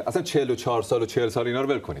جالبه. اصلا 44 سال و 40 سال اینا رو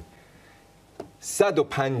ول کنید.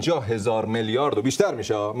 150,000 میلیارد و بیشتر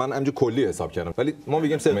میشه. من همینجوری کلی حساب کردم. ولی ما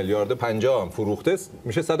میگیم 3 میلیارد 50 هم فروخته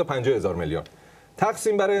میشه 150,000 میلیارد.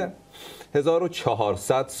 تقسیم بر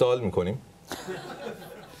 1400 سال میکنیم.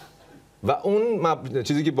 و اون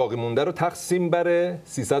چیزی که باقی مونده رو تقسیم بر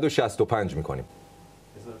 365 میکنیم.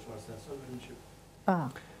 1400 سال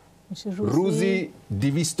میشه روزی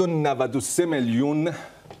 293 میلیون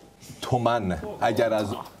تومان اگر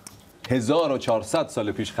از 1400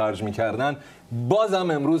 سال پیش خرج میکردن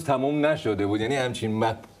بازم امروز تموم نشده بود. یعنی همچین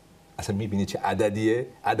اصلا میبینی چه عددیه؟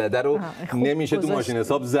 عدده رو نمیشه تو ماشین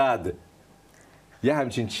حساب زد. یه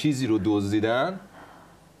همچین چیزی رو دزدیدن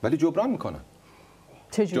ولی جبران میکنن.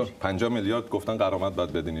 چجوری؟ 50 میلیارد گفتن غرامت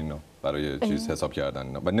باید بدین اینا برای چیز حساب کردن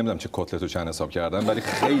اینا. من نمیدونم چه کتلت رو چند حساب کردن ولی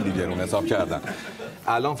خیلی گرون حساب کردن.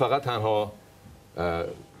 الان فقط تنها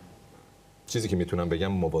چیزی که میتونم بگم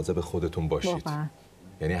مواظب خودتون باشید.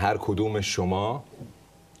 یعنی هر کدوم شما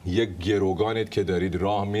یک گروگانید که دارید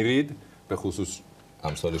راه میرید، به خصوص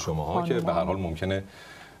امثال شماها که به هر حال ممکنه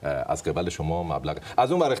از قبل شما مبلغ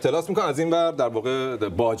از اون ور اختلاس میکنن، از این ور در واقع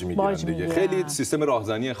باج میگیرن دیگه. خیلی سیستم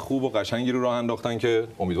راهزنی خوب و قشنگی رو راه انداختن که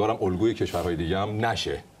امیدوارم الگوی کشورهای دیگه هم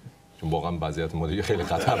نشه، چون واقعا وضعیت ما دیگه خیلی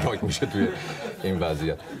خطرناک میشه توی این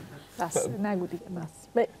وضعیت. بس نگو دیگه بس.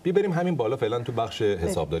 بریم همین بالا فعلا تو بخش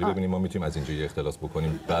حسابداری ببینیم ما میتونیم از اینجا یه اختلاس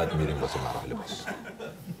بکنیم، بعد میریم واسه مراحل بعد.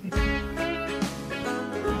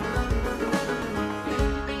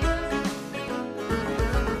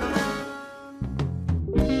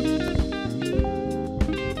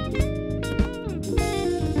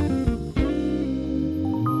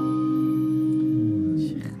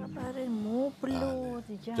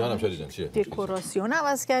 جانم شادی جان چیه؟ دکوراسیون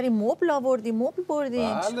عوض کردیم، مبل آوردیم، مبل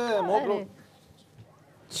بردیم. بله مبل.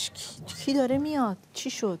 کی داره میاد؟ چی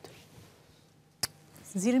شد؟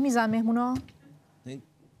 زیر میزن مهمونا؟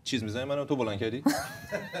 چیز میزنی منو تو بلند کردی؟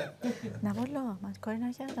 نه والا من کاری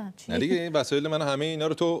نکردم. نه دیگه این وسایل من همه اینا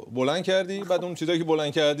رو تو بلند کردی، بعد اون چیزایی که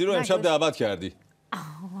بلند کردی رو امشب دعوت کردی.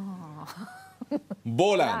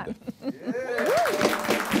 بولند.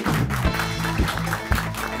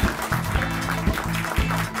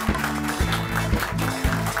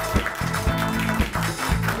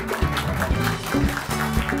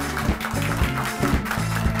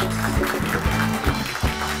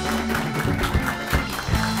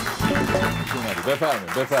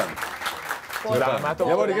 بفرمایید.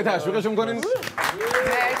 یه بار دیگه تشویقشون کنین.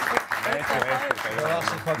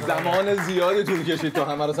 زمان زیادی طول کشید تو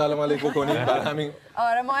همه رو سلام علیک بکنید. برای همین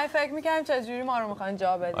آره ما فکر می‌کردیم چجوری ما رو می‌خوان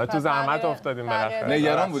جا بدید. تو زحمت افتادیم بالاخره.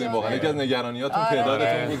 نگران بودیم واقعا. یکی از نگرانیاتون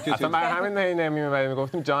تعدادتون بود که اصلا برای همین نمی‌بریم،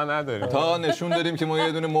 میگفتیم جا نداریم. تا نشون دادیم که ما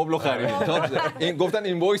یه دونه مبل خریدیم. تا این گفتن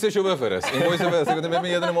اینوایسشو بفرست. اینوایس بفرست. گفتم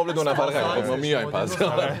ببین یه دونه مبل 2 نفره خریدیم. ما میایم پس.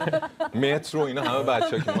 مترو اینا همه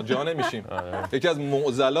بچه‌ها که ما جا نمیشیم. یکی از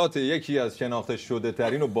معضلات یکی از شناخته شده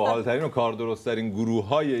ترین و باحال ترین و کار درست ترین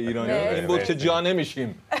گروه‌های ایرانی این بود که جا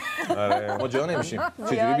نمیشیم. ما جا نمیشیم.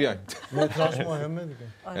 چجوری بیایم؟ متراژ مهمه دیگه.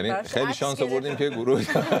 یعنی خیلی شانس آوردیم که گروه.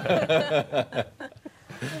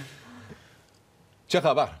 چه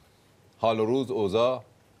خبر؟ حال و روز، اوضاع؟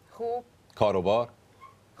 خوب. کاروبار؟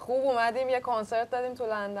 خوب اومدیم یه کنسرت دادیم تو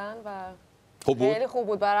لندن و خوب بود؟ خیلی خوب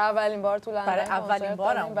بود. برای اولین بار تو لندن. برای اولین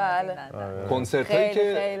بارم. بله. کنسرتایی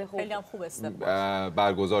که خیلی هم خوب استقبال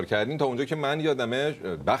برگزار کردین تا اونجا که من یادمه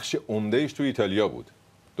بخش عمده‌اش تو ایتالیا بود.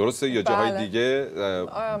 درسته یا جاهای دیگه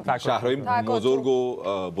شهرهای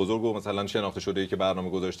بزرگ و مثلا شناخته شده ای که برنامه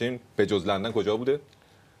گذاشتیم به جز لندن کجا بوده؟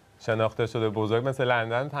 شناخته شده بزرگ مثل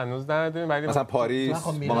لندن هنوز ندیدیم ولی مثلا پاریس،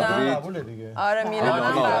 مادرید قبوله دیگه. آره میلان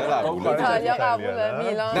ایتالیا قبوله.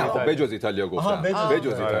 میلان نه خب بجز ایتالیا گفتم.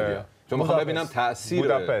 بجز ایتالیا. چون میخوام ببینم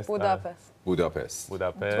تاثیر بوداپست.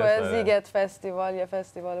 تو زیگت فستیوال یه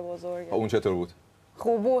فستیوال بزرگه. اون چطور بود؟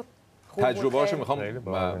 خوب بود. تجربه‌اشو میخوام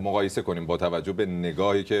مقایسه کنیم با توجه به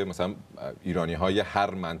نگاهی که مثلا ایرانی‌های هر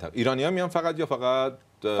منطقه. ایرانی‌ها میان فقط یا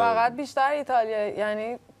فقط بیشتر ایتالیایی،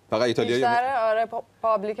 یعنی فقط ایتالیایی بیشتر آره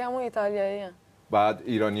پابلیکمون ایتالیاییه. بعد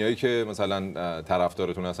ایرانیایی که مثلا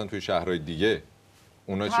طرفدارتون هستن توی شهرهای دیگه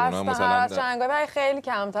اونا چی؟ اونا مثلا چنگای خیلی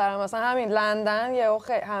کمتره. مثلا همین لندن یه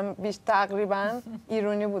هم بیشتر تقریبا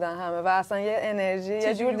ایرانی بودن همه و اصلا یه انرژی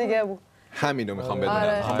یه جور دیگه بود. همینو میخوام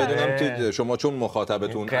بدونم. میخوام بدونم که شما چون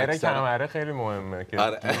مخاطبتون کمره خیلی مهمه که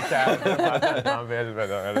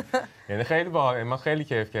یعنی خیلی ما خیلی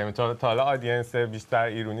کیف کردیم. تا حالا آدینس بیشتر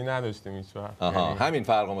ایرانی نداشتیم هیچ وقت. همین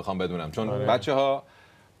فرقو میخوام بدونم چون بچه‌ها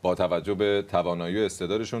با توجه به توانایی و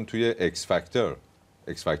استعدادشون توی اکس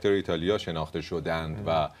فاکتور ایتالیا شناخته شدند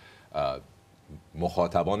و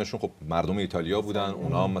مخاطبانشون خب مردم ایتالیا بودن،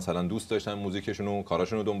 اونا هم مثلا دوست داشتن موزیکشون و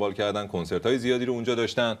کاراشون رو دنبال کردن، کنسرت‌های زیادی رو اونجا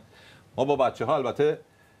داشتن. ما با بچه‌ها البته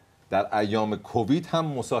در ایام کووید هم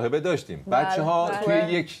مصاحبه داشتیم. بچه‌ها توی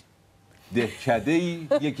یک دهکده‌ای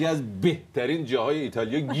یکی از بهترین جاهای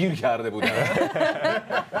ایتالیا گیر کرده بودن.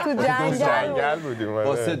 تو جنگل بودیم.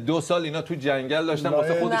 واسه 2 سال اینا تو جنگل داشتن،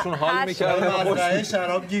 واسه خودشون حال می‌کردن. مزرعه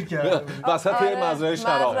شراب گیر کردن. وسط مزرعه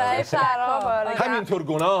شراب. همینطور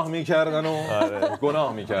گناه می‌کردن و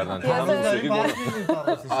گناه می‌کردن.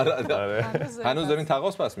 هنوز دارین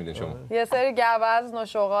تقاص پس میدین شما. یه سری گوز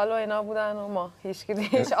نوشغال و اینا بودن و ما هیچ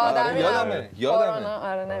آدمی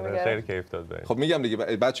یادمه. خیلی کیف داد. خب میگم دیگه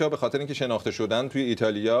بچه‌ها به خاطر اینکه شناخته شدن توی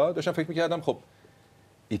ایتالیا داشتم فکر می‌کردم خب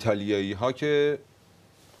ایتالیایی‌ها که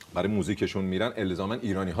برای موزیکشون میرن الزاما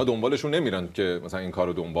ایرانی‌ها دنبالشون نمیرن که مثلا این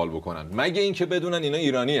کارو دنبال بکنن، مگه اینکه بدونن اینا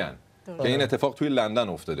ایرانی‌ان. که این اتفاق توی لندن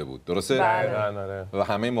افتاده بود، درسته؟ بله. و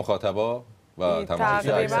همه مخاطبا و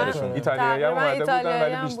تماشاگرها اکثرشون ایتالیایی هم اومده بودن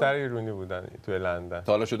ولی بیشتر ایرانی بودن توی لندن.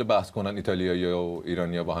 تا حالا شده بحث کنن ایتالیایی و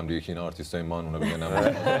ایرانی‌ها با هم دیگه که اینا آرتیستای ما اونا بگن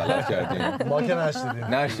غلط کردیم؟ ما که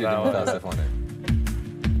نشدیدیم متاسفانه.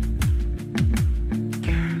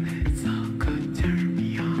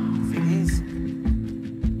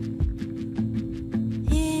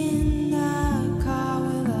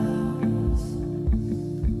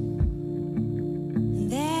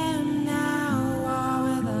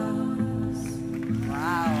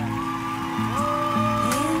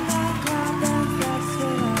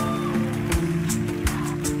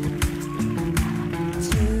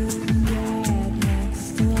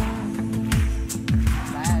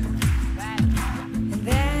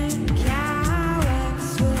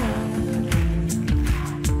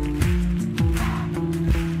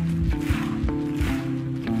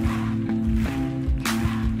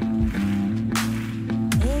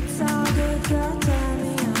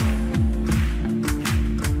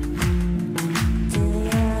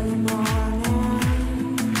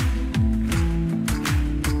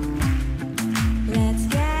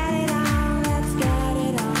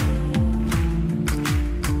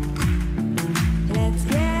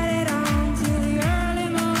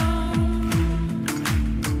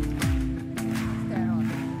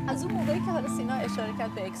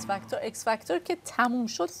 اکس فاکتور که تموم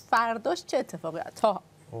شد فرداش چه اتفاقی تا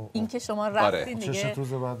اینکه شما رفتین دیگه؟ چه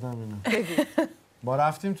روز بعد نمیدونم. ما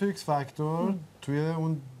رفتیم تو اکس فاکتور، توی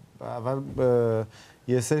اون اول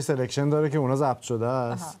یه سری سلکشن داره که اونا ضبط شده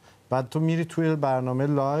است. بعد تو میری توی برنامه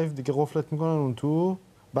لایو دیگه قفلت میکنن اون تو،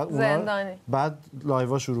 بعد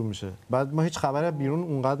لایوها شروع میشه. بعد ما هیچ خبری از بیرون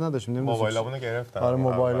اونقدر نداشتیم. موبایلامونو گرفتن. آره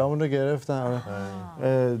موبایلامون رو گرفتن.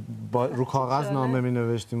 رو کاغذ نامه می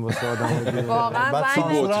نوشتیم واسه آدم‌ها. بعد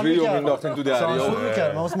بطری رو مینداختن تو دریا.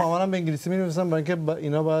 من واسه مامانم به انگلیسی می نوشتم برای اینکه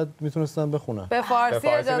اینا باید میتونستن بخونن. به فارسی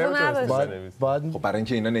اجازه نداشت. بعد خب برای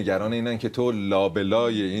اینکه اینا نگران اینن که تو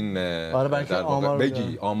لابلای این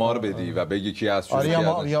بگی آمار بدی و بگی کی از آره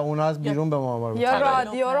یا اونا از بیرون به ما آمار بدن. یا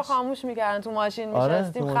رادیو رو خاموش می‌کردن تو ماشین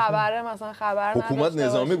می‌شستیم خبره مثلا خبر نداشت. حکومت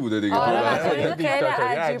نظامی بوده دیگه.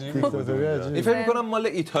 دیکتاتوری عجیب. این فکر می‌کنم مال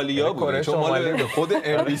ایتالیا بود، چون مال خود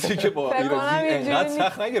ام بی سی که با ایرانی انقدر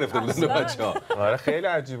سخت نگرفته بودن بچه‌ها. آره خیلی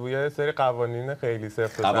عجیب بود، یه سری قوانین خیلی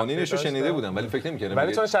سخت قوانینش رو شنیده بودم ولی فکر نمی‌کردم.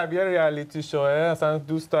 ولی چون شبیه ریالیتی شوه اصلا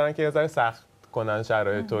دوست دارن که یه ذره سخت کنن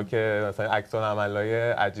شرایطو که مثلا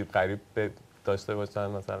عکس‌العمل‌های عجیب غریب داشته باشن،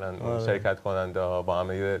 مثلا شرکت کننده ها با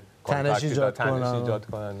هم یه تنش ایجاد کنن.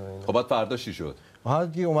 خب بعد فردا چی شد؟ ما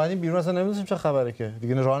دیگه اومدیم بیرون اصلا نمی‌دونستیم چه خبره که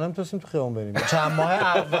دیگه راه نمی‌تونستیم تو خیابون بریم. چند ماه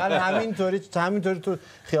اول همینطوری تو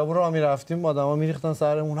خیابون راه می‌رفتیم آدما می‌ریختن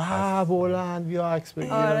سرمون، ها بولند بیا عکس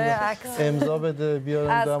بگیر، امضا بده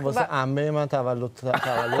بیا واسه عمه من تولد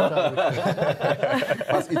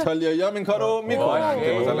پس ایتالیایی هم این کارو می‌کنن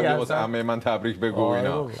که مثلا واسه عمه من تبریک بگو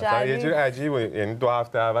اینا. یه جور عجیبه، یعنی 2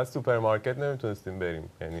 هفته اول سوپرمارکت نمی‌تونستیم بریم،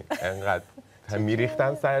 یعنی انقدر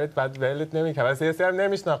می‌ریختن سرت بعد ولت نمی‌کرد. واسه یه سری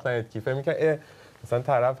نمی‌شناختنت کی فکر می‌کنه مثلا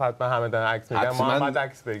طرف حتما همه دارن عکس میگیرن ما هم بعد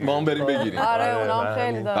عکس بگیریم، ما هم بریم بگیریم. آره اونام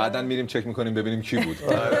خیلی دارن. بعدن میریم چک می‌کنیم ببینیم کی بود.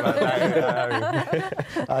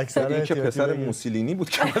 اکثر که پسر موسولینی بود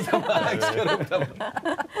که مثلا عکس گرفتم.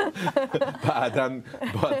 بعدن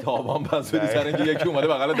با تابان پس بدی سر اینکه یکی اومده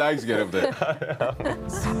بغل عکس گرفته.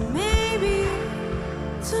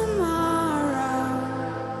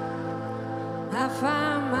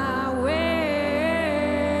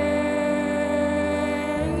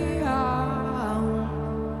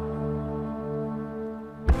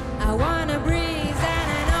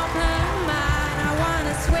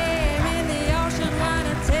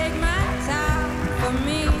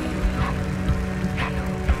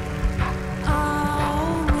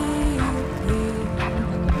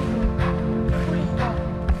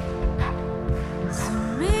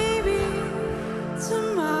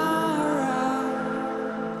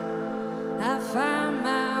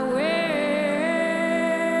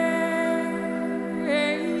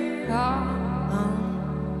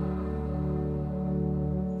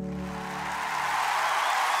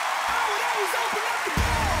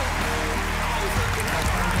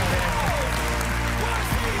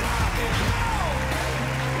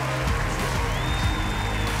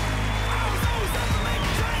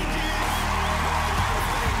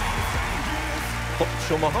 خب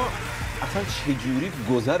شماها اصلا چجوری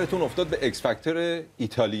گذرتون افتاد به اکس فاکتور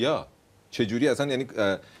ایتالیا؟ چجوری اصلا، یعنی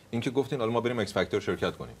اینکه گفتین حالا ما بریم اکس فاکتور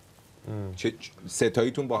شرکت کنیم،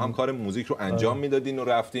 ستاییتون با هم کار موزیک رو انجام میدادین و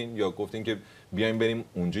رفتین، یا گفتین که بیایم بریم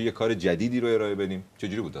اونجا یه کار جدیدی رو ارائه بدیم؟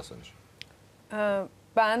 چجوری بود داستانش؟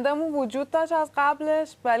 بندمون وجود داشت از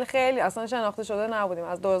قبلش، ولی خیلی اصلا شناخته شده نبودیم.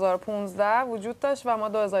 از 2015 وجود داشت و ما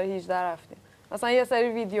 2018 رفتیم. مثلا یه سری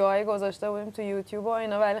ویدیوهایی گذاشته بودیم تو یوتیوب و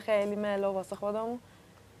اینا، ولی خیلی ملو واسه خودمون.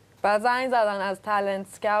 بعد زنگ زدن از تالنت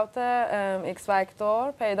اسکاوت ایکس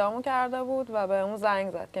فاکتور، پیدامون کرده بود و بهمون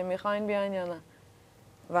زنگ زد که میخواین بیاین یا نه.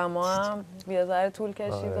 و ما هم یه ذره طول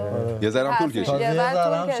کشید و یه ذره طول کشید. یه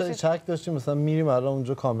ذره هم چک داشتیم مثلا میریم الان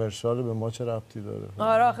اونجا کامرشال به ما چه ربطی داره؟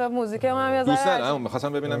 آره آخه موزیک ما هم یه ذره دوست ندارم،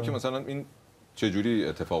 می‌خواستم ببینم که مثلا این چجوری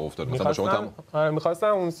اتفاق افتاد. مثلا شما می‌خواستم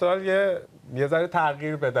اون سال یه ذره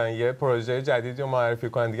تغییر بدن، یه پروژه جدیدی رو معرفی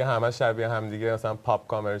کنن دیگه، همه شبیه هم دیگه، مثلا پاپ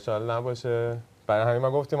کامرشال نباشه. برای همین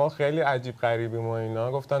ما گفتیم ما خیلی عجیب غریبیم و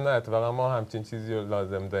اینا. گفتن نه اتفاقا ما همچین چیزی رو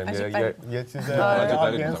لازم داریم، یه چیز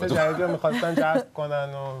آدینس جدیدی رو می‌خواستن جذب کنن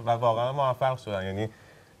و واقعا موفق شدن. یعنی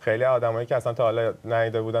خیلی آدمایی که اصلا تا حالا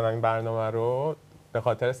ندیده بودن این برنامه رو، به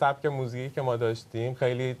خاطر سبک موزیکی که ما داشتیم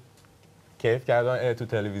خیلی کیف کردن. تو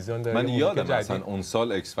تلویزیون داریم. من یادم مثلا اون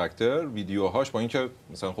سال اکس فاکتور ویدیوهاش، با اینکه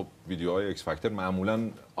مثلا خب ویدیوهای اکس فاکتور معمولا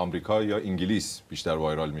آمریکا یا انگلیس بیشتر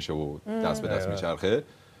وایرال میشه و دست به دست میچرخه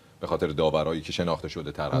به خاطر داورایی که شناخته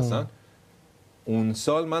شده تر هستن. اون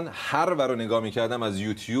سال من هر ور رو نگاه میکردم از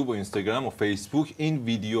یوتیوب و اینستاگرام و فیسبوک، این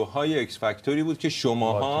ویدیوهای اکس فاکتوری بود که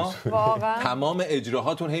شماها تمام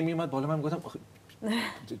اجراهاتون هی میومد بالا. من گفتم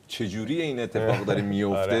چجوری این اتفاق داره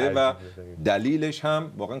میفته و دلیلش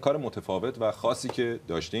هم واقعا کار متفاوت و خاصی که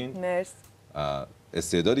داشتین،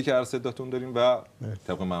 استعدادی که هر سداتون داریم و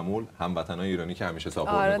طبق معمول هموطنای ایرانی که همیشه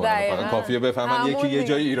ساپورت میکنن. فقط کافیه بفهمن یکی یه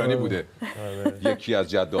جای ایرانی بوده، یکی از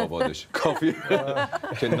جد آبادش، کافیه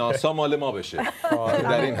که ناسا مال ما بشه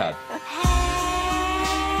در این حد.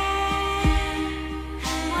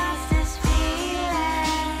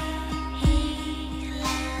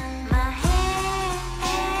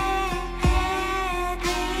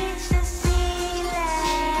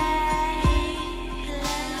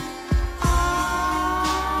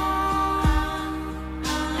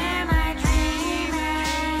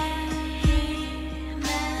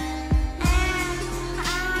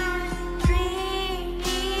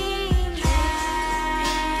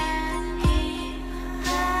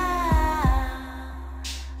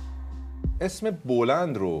 اسم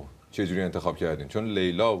بولند رو چجوری انتخاب کردین؟ چون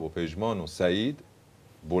لیلا و پژمان و سعید،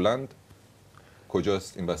 بولند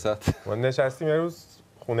کجاست این وسط؟ ما نشستیم یه روز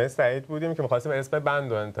خونه سعید بودیم که می‌خواستیم اسم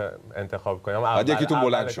بند رو انتخاب کنیم. بعد یکیتون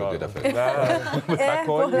بولند شد یه دفعه. نه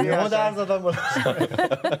کلی ما در زدم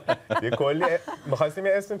یه کلی می‌خواستیم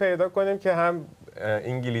یه اسم پیدا کنیم که هم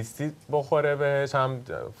انگلیسی بخوره بهش، هم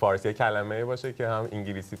فارسی کلمه‌ای باشه که هم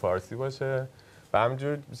انگلیسی فارسی باشه و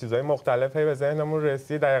همجور چیزای مختلف هی به ذهنمون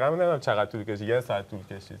رسید. دقیقاً نمیدونم چقدر طول کشید، یه ساعت طول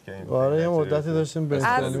کشید که این. آره یه مدتی داشتیم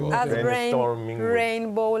از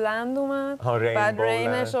رین بولند اومد، بعد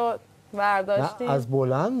رینشو برداشتیم. نه از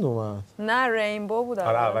بولند اومد. نه رینبو بود.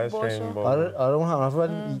 آره اولش رینبو. آره اون هم حرف،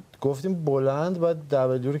 ولی گفتیم بلند بعد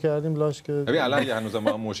دبلیو رو کردیم لاش که ببین الان هنوز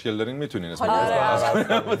ما مشکل دارین میتونین اسم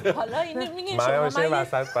حالا اینو میگین شما. من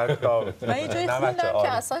وسط بعد من یه جایی خوندم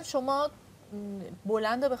که اصلا شما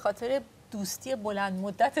بلند به خاطر دوستی بلند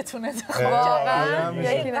مدتتون انتخاب کردن.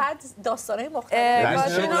 یعنی بعد داستانای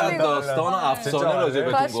مختلف داستان و افسانه راجع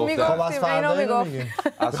بهتون گفتن. خب از فردا اینو میگیم.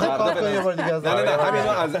 از فردا یه بار دیگه نه همینو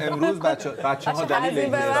از امروز بچه‌ها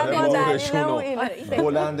دلیل ظهورشون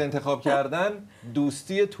بلند انتخاب کردن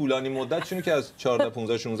دوستی طولانی مدتشون که از 14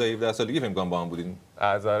 15 16 17 سالگی فکر کنم با هم بودین.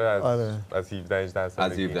 از 17 18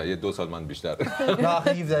 سالگی. از 17 یه 2 سال من بیشتر. نه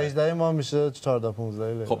 17 18 ما میشه 14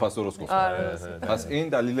 15. خب پس درست گفتم. پس این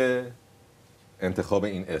دلیل انتخاب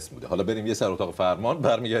این اسم بوده. حالا بریم یه سر اتاق فرمان،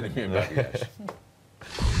 برمیگردیم میایم بقیه‌اش.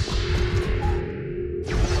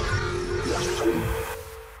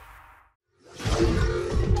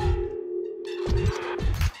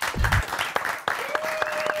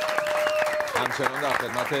 همچنان در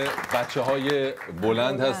خدمت بچه‌های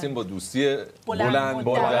بلند هستیم با دوستی بلند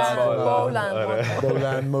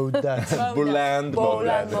مدت.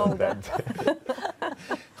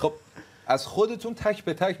 خب از خودتون تک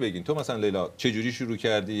به تک بگین. تو مثلا لیلا چجوری شروع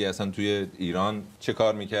کردی؟ اصلا توی ایران چه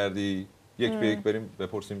کار میکردی؟ یک به یک بریم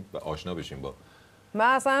بپرسیم و آشنا بشیم با.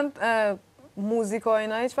 من اصلا موزیک و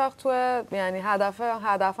اینا هیچ وقت تو یعنی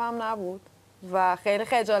هدفم نبود. و خیلی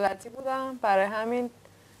خجالتی بودم، برای همین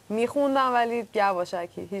میخوندم ولی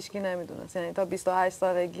یواشکی، هیچکی نمیدونست، یعنی تا 28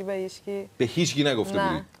 سالگی به هیچکی نگفته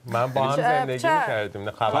بودی؟ من با هم زندگی می‌کردیم،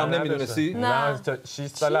 نه خبر نمیدونستی؟ نه 6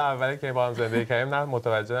 سال اولی که با هم زندگی کردیم نه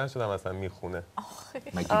متوجه نشدم اصلا میخونه.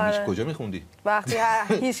 مگه کجا میخوندی؟ وقتی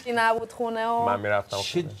هیچکی نبود خونه و من میرفتم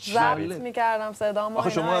ضبط میکردم صدامو. آخه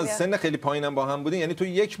شما از سن خیلی پایینم با هم بودین، یعنی تو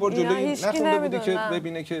یک بار جلوی نخونده بودی که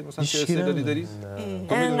ببینه که مثلا چه استعدادی داری؟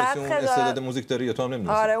 تو میدونستی اون استعداد موزیک داری یا تو هم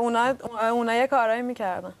نمیدونستی؟ آره اونا یه کارایی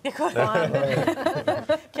میکردن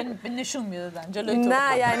که نشون میدادن جلوی تو.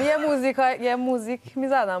 نه یعنی یه موزیک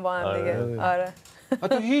میزدن با هم دیگه. آره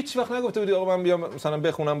تو هیچ وقت نگفته بودی آقا من بیام مثلا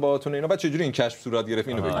بخونم باهاتون اینا؟ بعد چجوری این کشف صورت گرفت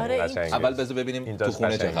اینو بگید. اول بذار ببینیم تو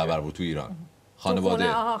خونه چه خبر بود تو ایران.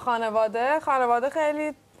 خانواده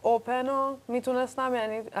خیلی اوپن و میتونستم،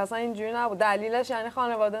 یعنی اصلا اینجوری نبود. دلیلش یعنی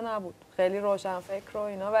خانواده نبود، خیلی روشن فکر و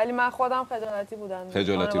اینا، ولی من خودم خجالتی بودم.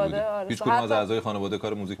 خجالتی بودی؟ هیچ کدوم از اعضای خانواده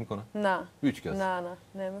کار موزیک میکنن؟ نه هیچ کس؟ نه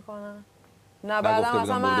نمیکنن. نه بعدم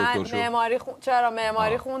مثلا من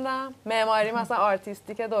معماری خوندم. معماری مثلا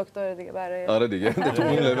آرتیستیک دکتر دیگه برای آره دیگه تو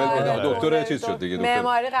اون لول دکتر چیز شد دیگه.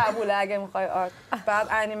 معماری قبوله اگه میخوای آرت. بعد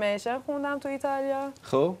انیمیشن خوندم تو ایتالیا.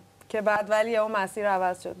 خب که بعد ولی اون مسیر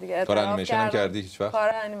عوض شد دیگه. کار انیمیشن هم کردی هیچ وقت؟ کار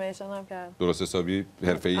انیمیشن هم کردم. درست حسابی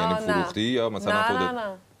حرفه‌ای یعنی فروختی یا مثلا خودت؟ نه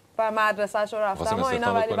و مدرسه‌شو رفتم و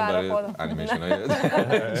اینا، ولی برای خودم انیمیشنای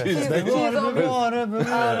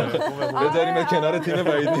بذاریم کنار تیم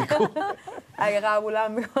وحید نیکو. اگه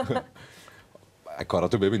قبولم میکنن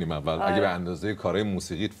کاراتو ببینیم اول. اگه به اندازه کارهای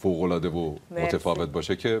موسیقی فوق‌العاده و متفاوت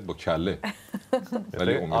باشه که با کله.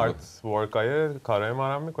 ولی آرت ورکای کارهای ما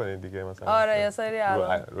هم میکنید دیگه مثلا. آره یه سری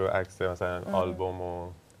رو عکس مثلا آلبوم و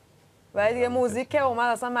ولی دیگه موزیک که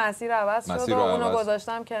اومد اصلا مسیر عوض شد و اونو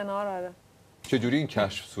گذاشتم کنار. آره چجوری این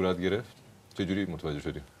کشف صورت گرفت؟ چجوری متوجه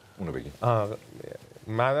شدی؟ اونو بگی.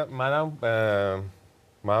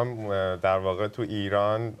 من در واقع تو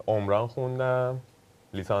ایران عمران خوندم،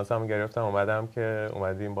 لیسانسم گرفتم،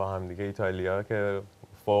 اومدیم با هم دیگه ایتالیا که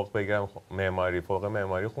فوق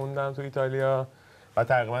معماری خوندم تو ایتالیا و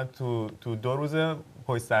تقریبا تو 2 روز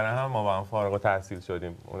پشت سر هم ما با هم فارغ التحصیل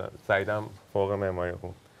شدیم. سعیدم فوق معماری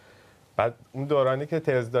خوند. بعد اون دورانی که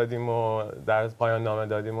تز دادیم و درس پایان نامه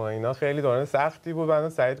دادیم و اینا خیلی دوران سختی بود. بعد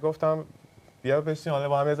سعید گفتم بیا بشین حالا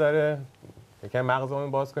با هم یه ذره یکم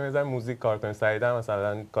مغزمون باز کنیم، یه ذره موزیک کار کنیم. سعیدم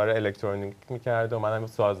مثلا کار الکترونیک می‌کرد و منم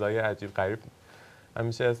سازهای عجیب غریب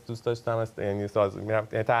همیشه دوست داشتم، یعنی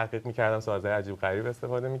تحقیق می‌کردم، سازهای عجیب غریب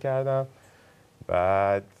استفاده می‌کردم.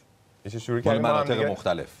 بعد میشه شروع کردیم مناطق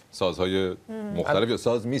مختلف، سازهای مختلف یا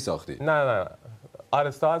ساز می‌ساختی؟ نه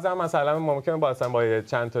آره سازم مثلا ممکنه با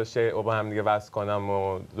چند تا شیء رو با هم دیگه وصل کنم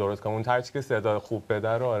و درست کنم، اون ترچی که صدا خوب بده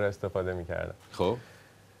رو آره استفاده می‌کردم. خب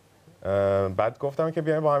بعد گفتم که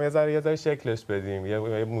بیایم با هم یه ذره شکلش بدیم،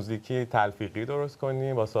 یه موزیکی تلفیقی درست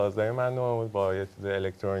کنیم با سازهای من و با یه چیز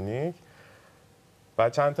الکترونیک.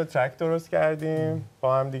 بعد چند تا ترک درست کردیم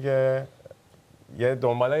با هم دیگه. یه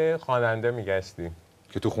دنبال خواننده میگشتیم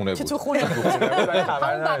که تو خونه بود.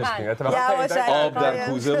 خبر نداشتیم. آب در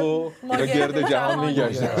کوزه و گرد جهان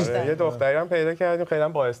میگشتیم. یه دختری هم پیدا کردیم خیلی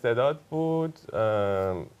با استعداد بود.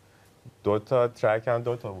 2 تا ترک هم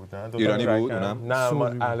 2 تا بود. ایرانی بود اونم؟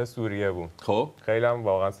 نه اهل سوریه بود. خب خیلی هم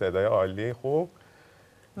واقعا صدای عالی خوب.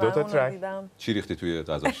 2 تا ترک چی ریختی توی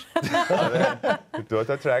غذاش؟ 2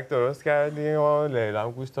 تا ترک درست کردیم و لیلا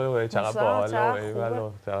هم گوش داد چقدر باحال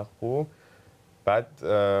و چقدر خوب. بعد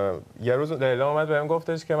یه روز لیلا اومد بهم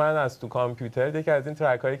گفتش که من از تو کامپیوتر یکی از این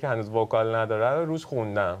ترک هایی که هنوز وکال نداره رو روش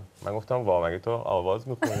خوندم. من گفتم واو مگه تو آواز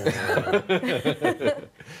میخونی؟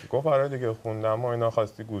 گفت آره دیگه خوندم و اینا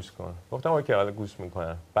خواستی گوش کن. گفتم اوکی حالا گوش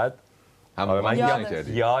میکنم. بعد من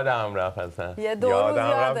یادم رفت اصلا.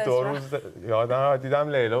 یادم رفت دیدم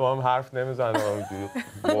لیلا با هم حرف نمیزنه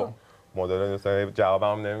مدل مثلا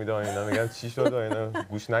جوابم نمیده اینا، میگن چی شد و اینا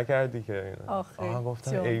گوش نکردی که اینا.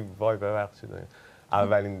 گفتم ای وای ببخشید.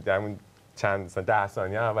 اولین همون چند مثلا 10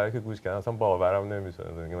 ثانیه اولی که گوش کردم اصلا باورم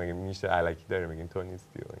نمیشد. مگه میشه الکی داره میگین تو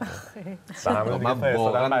نیستی و اینا. من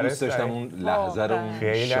واقعا دوست داشتم اون لحظه رو،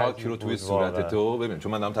 اون شاک رو توی صورت تو ببینم،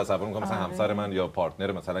 چون من دارم تصور میکنم مثلا همسر من یا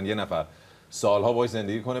پارتنر مثلا یه نفر سالها باهاش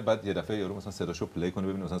زندگی کنه، بعد یه دفعه یارو مثلا صداشو پلی کنه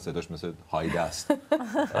ببینه مثلا صداش مثل هایده است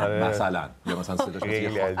مثلا، یا مثلا صداش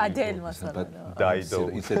مثل ادل مثلا دایدو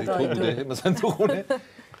این صدای تو بوده مثلا تو خونه.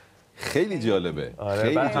 خیلی جالبه.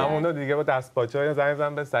 آره بعد همونو دیگه با دست پاچه زنگ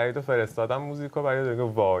زدم به سعید و فرستادم موزیکو برای دیگه.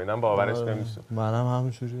 وای اینم باورش نمیشه. منم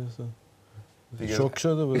همونجوری هستم. شوک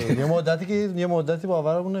شده بود. یه مدتی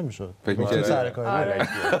باورمون نمیشد. فکر می‌کردی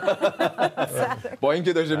با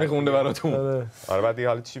اینکه داشته میخونده براتون. آره بعد دیگه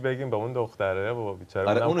حالا چی بگیم به اون دختره بابا بیچاره.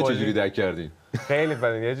 آره اونو چجوری درک کردی؟ خیلی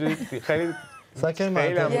یه جوری خیلی سکه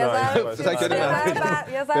خیلی هم یه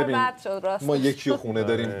ذره بد شد راست. ما یکی خونه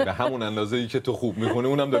داریم به همون اندازه‌ای که تو خوب می‌کنی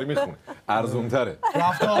اونم داری می‌خونه. ارزان‌تره.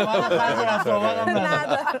 رفت آمدم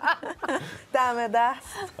نداره. دم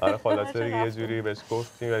دست. آره خلاصه دیگه یه جوری بهش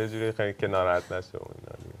گفتیم ولی یه جوری خیلی که ناراحت نشه اون.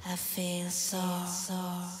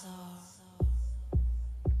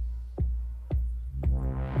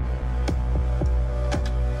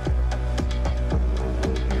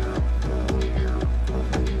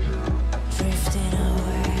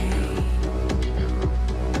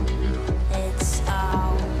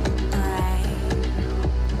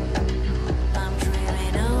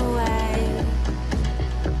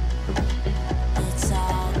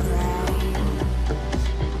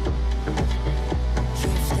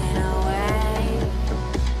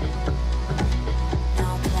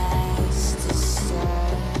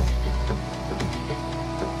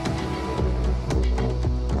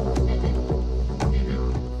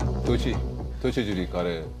 تو چجوری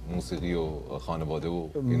کار موسیقی و خانواده و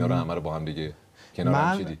اینا رو همه رو با هم دیگه کنار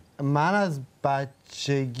هم چیدی؟ من از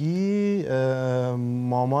بچگی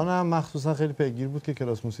مامانم مخصوصا خیلی پیگیر بود که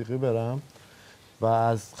کلاس موسیقی برم و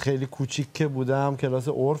از خیلی کوچیک که بودم کلاس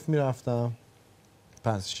عرف میرفتم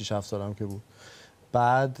 5-6-7 سالم که بود.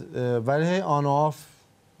 بعد ولی هی آن آف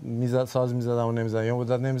ساز میزدم و نمیزدم، یه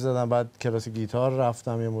مدت نمیزدم، بعد کلاس گیتار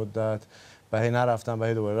رفتم یه مدت و هی نرفتم و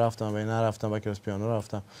هی دوباره رفتم و هی نرفتم و کلاس پیانو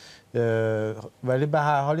رفتم. ولی به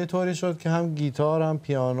هر حال یه طوری شد که هم گیتار هم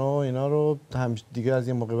پیانو اینا رو هم دیگه از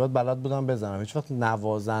این موقع بلد بودم بزنم. هیچ وقت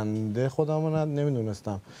نوازنده خودم رو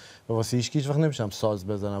نمیدونستم و واسه هیچ وقت نمیشم ساز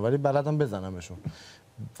بزنم ولی بلدم بزنمشون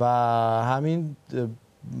و همین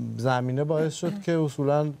زمینه باعث شد که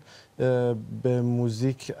اصولا به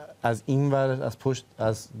موزیک از این ور از پشت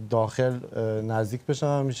از داخل نزدیک بشم.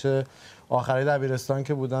 همیشه آخری دبیرستان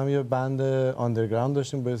که بودم یه بند آندرگراند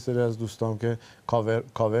داشتیم با یه سری از دوستام که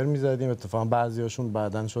کاور می‌زدیم، اتفاقا بعضیاشون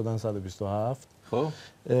بعدن شدن 127. خب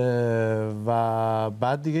و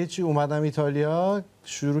بعد دیگه چی اومدم ایتالیا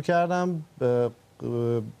شروع کردم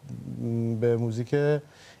به موزیک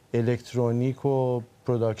الکترونیک و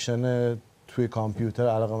پروداکشن توی کامپیوتر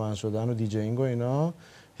علاقه‌مند شدن و دیجینگ و اینا.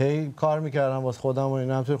 هی کار میکردم واسه خودم و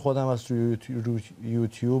اینا، همطور خودم از توی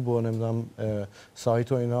یوتیوب و نمیدونم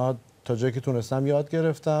سایت و اینا تا جایی که تونستم یاد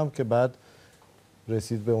گرفتم که بعد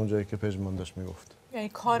رسید به اون جایی که پژمان داشت میگفت. یعنی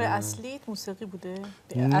کار اصلیت موسیقی بوده؟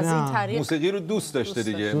 از این طریق موسیقی رو دوست داشته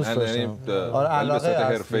دیگه. دوست داشتم. آره علاقه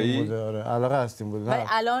حرفه‌ای بوده. آره علاقه هستیم بوده. ولی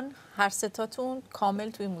الان هر ستاتون کامل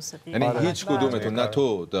توی موسیقی. یعنی هیچ کدومتون نه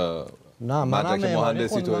تو نه مدرک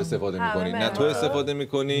مهندسی تو استفاده می‌کنی، نه تو استفاده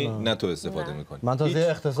می‌کنی، نه تو استفاده می‌کنی. من تازه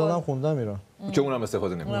اقتصادم خوندم ایران که اونم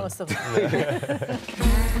استفاده نمی‌کنم.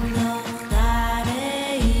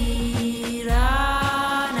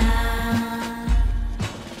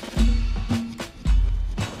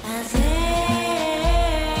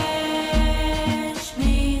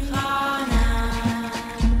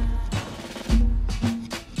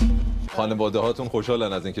 خانواده هاتون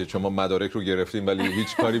خوشحالن از اینکه شما مدارک رو گرفتین ولی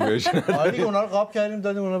هیچ کاری بهش ندارید؟ آره دیگه اونا رو قاب کردیم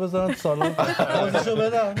دادیم اونا بذارن تو سالن بازیشو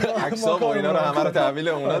بدن عکس‌ها و اینا رو همه رو تحویل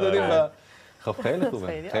اونا دادیم و خب خیلی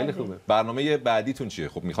خوبه خیلی خوبه. برنامه بعدیتون چیه؟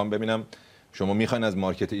 خب میخوام ببینم شما میخواین از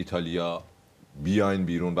مارکت ایتالیا بیاین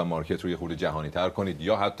بیرون و مارکت رو یه خورده جهانی‌تر کنید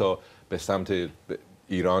یا حتی به سمت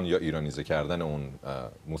ایران یا ایرانیزه کردن اون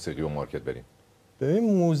موسیقی و مارکت بریم؟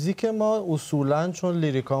 ببین موزیک ما اصولاً چون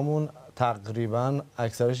لیریکامون تقریباً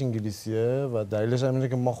اکثرش انگلیسیه و دلیلش هم اینه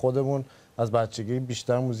که ما خودمون از بچگی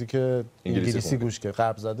بیشتر موزیک انگلیسی گوش کردیم،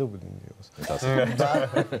 غرب زده بودیم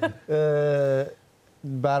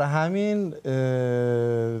برای همین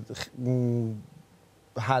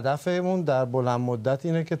هدفمون در بلند مدت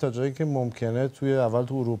اینه که تا جایی که ممکنه توی اول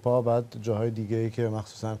تو اروپا بعد جاهای دیگه‌ای که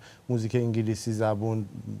مخصوصاً موزیک انگلیسی زبون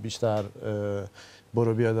بیشتر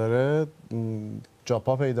برو بیا داره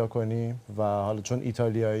جاپا پیدا کنیم و حالا چون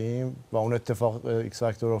ایتالیاییم و اون اتفاق ایکس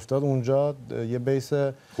فاکتور افتاد اونجا یه بیس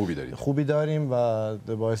خوبی داریم و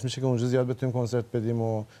باعث میشه که اونجا زیاد بتونیم کنسرت بدیم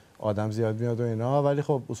و آدم زیاد بیاد و اینا. ولی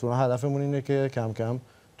خب اصولا هدفمون اینه که کم کم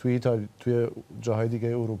توی جاهای دیگه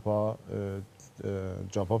اروپا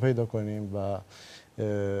جاپا پیدا کنیم و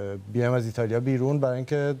بیایم از ایتالیا بیرون، برای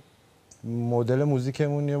اینکه مدل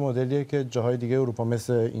موزیکمون یه مدلیه که جاهای دیگه اروپا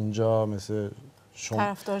مثل اینجا مثل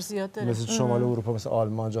طرفدار زیاد داره، مثل شمال اروپا مثل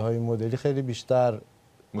آلمان جاهای مدلی خیلی بیشتر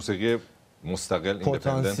موسیقی مستقل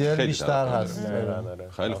پتانسیل خیلی بیشتر هست.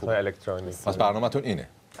 خیلی خوب. الکترونیک. پس برنامه‌تون اینه.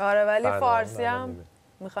 آره ولی فارسی هم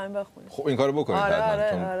می‌خوایم بخونیم. خب این کارو بکنید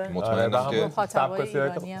آره. مطمئنم که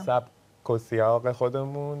سبک و سیاق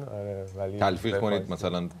خودمون ولی تلفیق کنید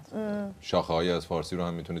مثلا شاخه‌هایی از فارسی رو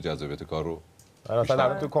هم میتونه جذابیت کار رو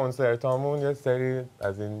مثلا تو کنسرتامون یه سری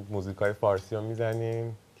از این موزیکای فارسی رو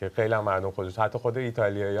میزنیم که خیلی هم مردم خودش، حتی خود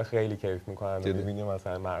ایتالیایی‌ها خیلی کیف میکنن می‌بینیم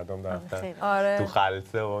مثلا مردم رفتن تو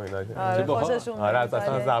خلسه و اینا. آره خوششون میاد. آره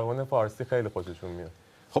اصلا زبان فارسی خیلی خوششون میاد.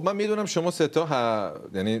 خب من میدونم شما سه تا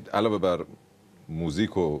یعنی علاوه بر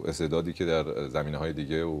موزیک و استعدادی که در زمینه‌های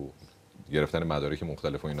دیگه و گرفتن مدارک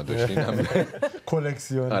مختلف و اینا داشتین هم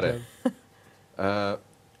کلکسیون. آره.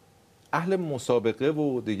 اهل مسابقه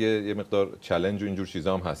و دیگه یه مقدار چالش و اینجور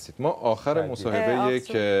چیزا هم هستید. ما آخر مصاحبه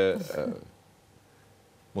یک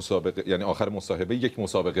مسابقه، یعنی آخر مصاحبه یک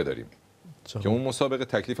مسابقه داریم که اون مسابقه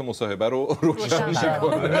تکلیف مصاحبه رو روشن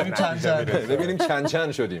می‌کنه. ببینیم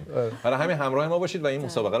چند شدیم. برای همین همراه ما باشید و این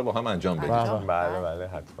مسابقه رو با هم انجام بدیم. بله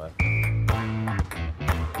حتما.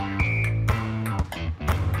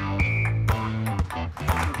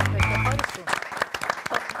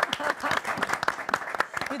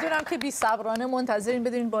 میدونم که بی‌صبرانه منتظرین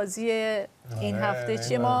بدونین بازی این هفته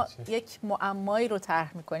چیه. ما یک معمایی رو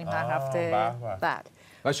طرح می‌کنیم هر هفته. بله.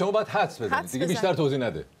 و شما باید حدس بزنید. دیگه بیشتر توضیح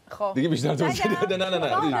نده. دیگه بیشتر توضیح نده. نه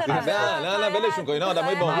ولشون کن. اینا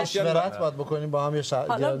آدمای باهوشی ان. مشورت باید بکنیم با هم یه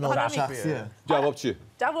شخصیه. جواب چیه؟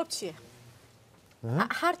 جواب چیه؟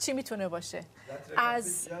 هر چی میتونه باشه.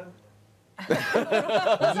 از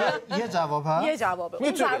یه جواب هست؟ یه جوابه.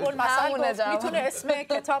 اون ضرب المثل میتونه اسم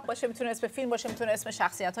کتاب باشه، میتونه اسم فیلم باشه، میتونه اسم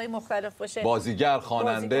شخصیت‌های مختلف باشه. بازیگر،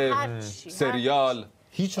 خواننده، سریال.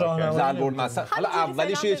 هیچ راهنمایی. ضرب المثل. حالا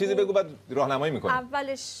اولیش یه چیزی بگو بعد راهنمایی می‌کنیم.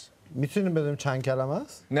 اولش میتونیم بدونیم چند کلمه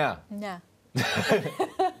است؟ نه.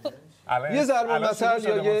 یه ضرب المثل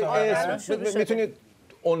یا یه اسم میتونید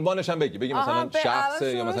عنوانش هم بگی مثلا شخص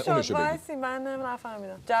یا مثلا اونشو بگی. من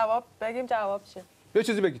نفهمیدم. جواب بگیم جواب چیه؟ یه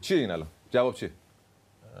چیزی بگی. چیه این الان؟ جواب چیه؟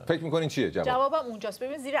 فکر می‌کنین چیه جواب؟ جوابم اونجاست.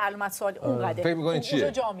 ببین زیر علامت سوال اونقدر. فکر می‌کنین چیه؟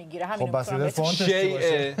 اونجا جا میگیره. همین خب بسیده فونتش چی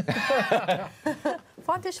باشه؟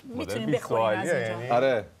 فونتش میتونیم بخونیم از اینجا.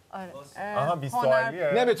 آره. آها 20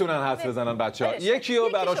 سوالیه. نمیتونن حرف بزنن بچه‌ها. یکی رو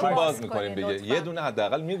براشون باز می‌کنیم دیگه. یه دونه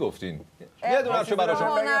حداقل میگفتین. یه دونه رو براشون.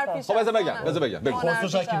 خب بذار بگم.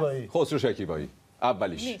 خسرو شکیبایی.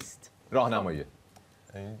 اولیش. نیست. راهنمایی.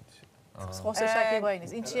 خسرو شکیبایی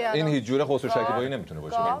نیست. این چیه؟ این هیچ جوره خسرو شکیبایی نمیتونه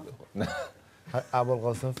باشه.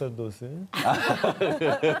 ابوالقاسم فردوسی.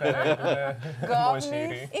 گاو نیست.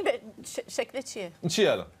 این شکل چیه؟ این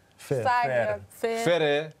چیه الان؟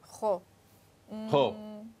 فره. خب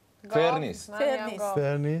فر نیست.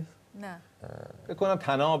 فر نیست. نه. فکر کنم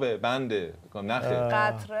تنابه، بنده، فکر کنم نخه.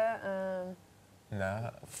 قطره.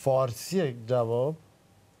 نه. فارسیه جواب.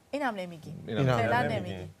 اینم نمیگیم. فعلا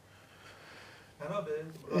نمیگیم.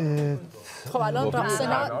 خب الان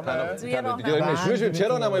نشون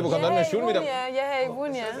چرا نمایی بکنم؟ دارم نشون میدم. یه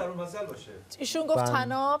حیوانیه. ایشون گفت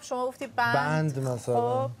تناب، شما گفتی بند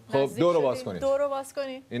مثلا. خب دو رو باز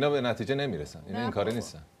کنید. اینا به نتیجه نمیرسن. اینا این کاری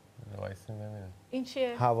نیستن. این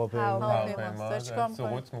چیه؟ هواپیما.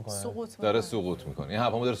 داره سقوط میکنه. این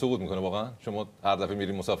هواپیما داره سقوط میکنه واقعا. شما هر دفعه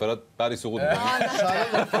میرین مسافرت بعدی سقوط میکنه.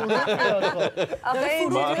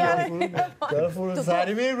 داره فرود.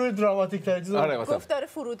 سری میریم روی دراماتیک ترجیح. گفت داره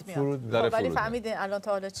فرود میاد. ولی فهمیدین الان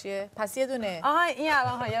تا حالا چیه؟ پس یه دونه. این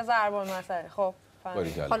الان یه ضرب المثل. خب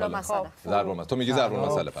حالا مثلا ضرب المثل. تو میگی ضرب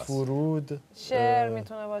المثل پس. فرود. شعر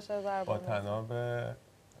میتونه باشه ضرب المثل.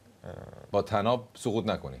 با تناب سقوط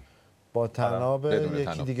نکنی. با تناب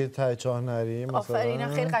یکی دیگه ته چاه نریم مثلا. آفرین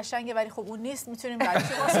خیلی قشنگه ولی خب اون نیست. میتونیم بعدی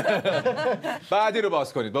باز کنیم. بعدی رو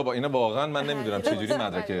باز کنید بابا. اینا واقعا من نمیدونم چه جوری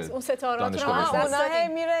مدرک اون ستارات رو از دست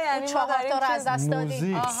دادیم. میره یعنی چهار تا رو از دست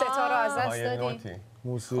دادیم. ستاره از دست دادیم.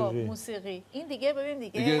 موسیقی. این دیگه ببین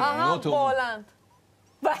دیگه. بولند.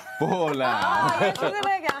 یه چیزی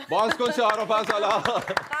بگم. باز کن 4 رو پس حالا.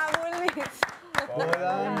 قبول نیست.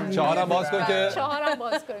 4 باز کن که 4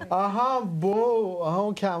 باز کنیم.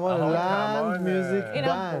 اون کمان لند میوزیک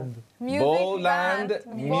بند. بولند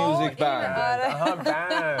میوزیک بند.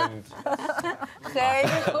 بند. خیلی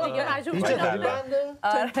خوب. دیگه عجوب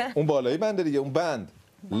بنده. اون بالایی بنده دیگه. اون بند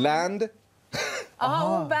لند.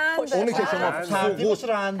 اون بند. اونی که شما سقوط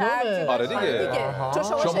رندومه. آره دیگه.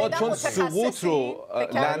 شما چون سقوط رو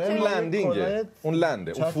لندینگه. اون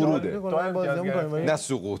لنده. اون فروده. نه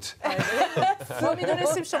سقوط. ما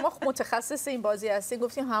میدونستیم شما متخصص این بازی هستین.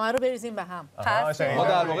 گفتیم همه رو بریزیم به هم. ما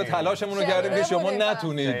در واقع تلاشمون رو کردیم که شما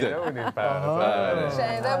نتونید.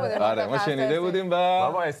 شنیده بودیم. آره ما شنیده بودیم و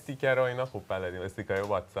ما با استیکر و اینا خوب بلدیم. استیکر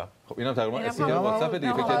واتساپ. خب اینم تقریبا استیکر واتساپ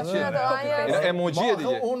دیگه. فکر چیه؟ اینا اموجیه دیگه.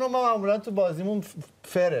 اونو ما معمولا تو بازیمون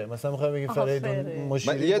فره. مثلا می‌خوایم بگیم فره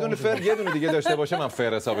یه دونه فر یه دونه دیگه داشته باشه من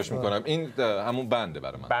فر حسابش می‌کنم. این همون بنده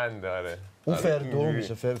برای من. بنده آره. اون فر دو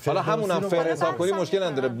میشه. حالا همونم فر حساب کنی مشکل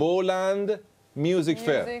نداره. بولند میوزیک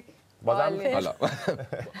فر. بازم حالا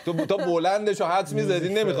تو بلندشو حدس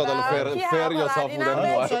می‌زدی نمیخواد حالا فر یا صاف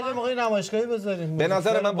بودن. شاید موقعی نمایشگاهی بذاریم. به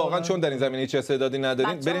نظر من واقعا چون در این زمینه هیچ استعدادی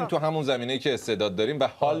ندارین، بریم تو همون زمینه‌ای که استعداد داریم و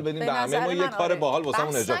حال بدیم به همه ما یه کار باحال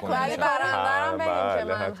واسمون اجرا کنیم. ولی برنده‌ام بگیم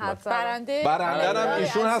که من حدس برنده‌ام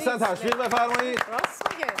ایشون هستن، تشویق بفرمایید. راست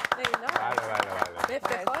میگه لیلا. بله. به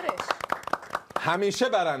افتخارش. همیشه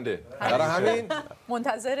برنده. برای همین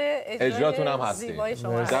منتظر اجراتون هم هستیم. زیبای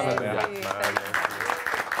شما.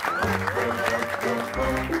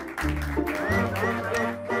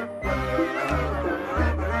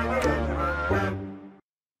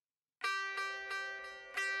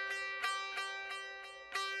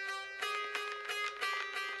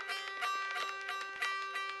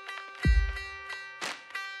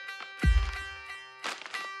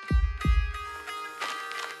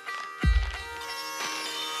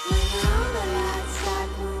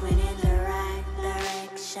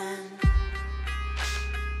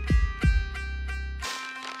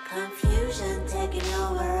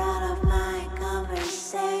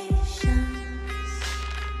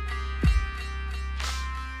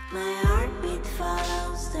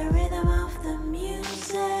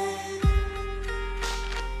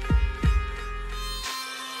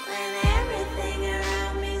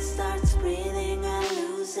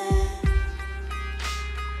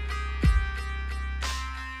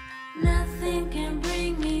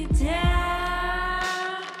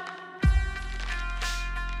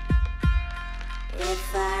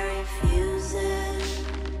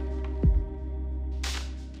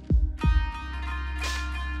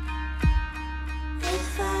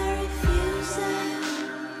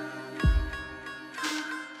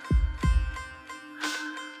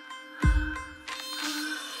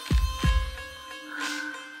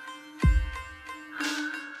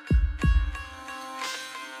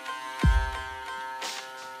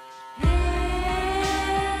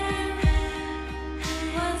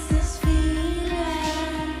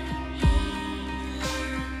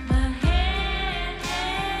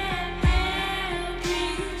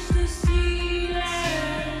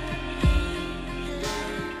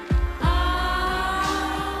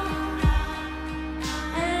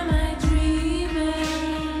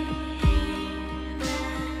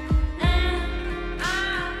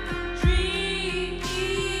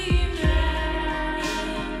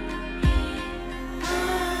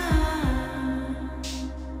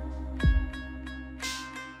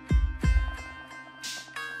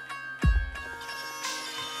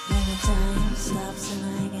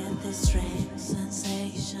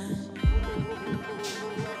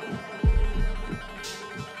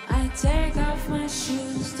 Take off my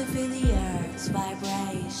shoes to feel the earth's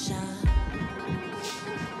vibration.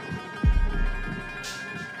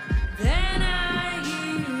 Then I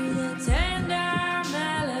hear the tender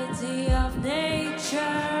melody of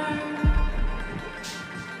nature,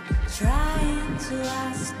 trying to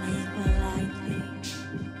ask me politely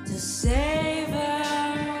to savor,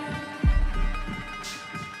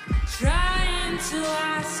 trying to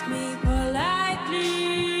ask me politely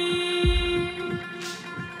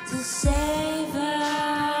to savor.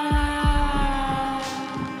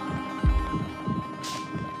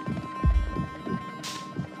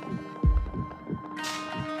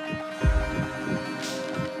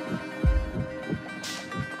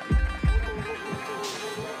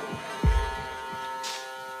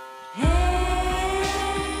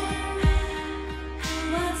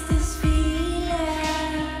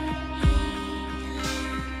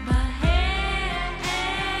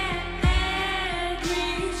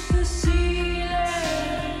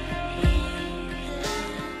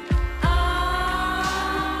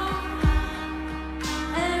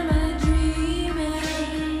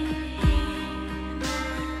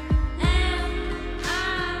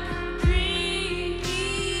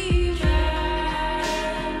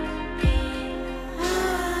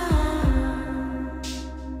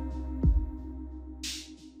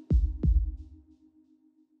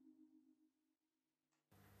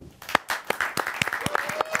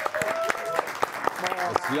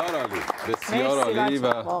 بسیار عالی و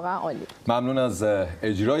واقعا عالی. ممنون از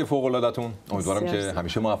اجرای فوق العاده‌تون. امیدوارم که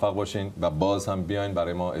همیشه موفق باشین و باز هم بیاین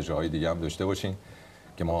برای ما اجراهای دیگه هم داشته باشین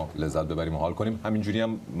که ما لذت ببریم و حال کنیم. همینجوری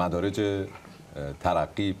هم مدارج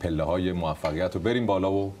ترقی، پله‌های موفقیت رو بریم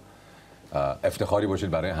بالا و افتخاری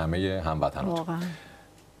باشید برای همه هموطناتون.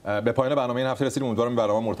 به پایان برنامه این هفته رسیدیم. امیدوارم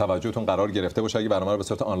برنامه مورد توجهتون قرار گرفته باشه. اگه برنامه رو به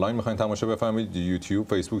صورت آنلاین می‌خواید تماشا بفرمایید، یوتیوب،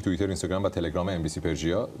 فیسبوک، توییتر، اینستاگرام و تلگرام ام بی سی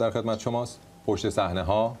پرژیا در خدمت شماست. پشت صحنه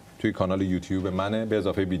ها توی کانال یوتیوب منه به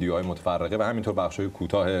اضافه ویدیوهای متفرقه و همینطور بخش‌های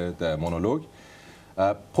کوتاه مونولوگ.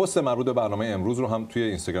 پست مربوط به برنامه امروز رو هم توی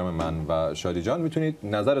اینستاگرام من و شادی جان میتونید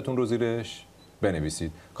نظرتون رو زیرش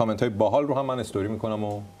بنویسید. کامنت های باحال رو هم من استوری میکنم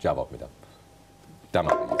و جواب میدم. دم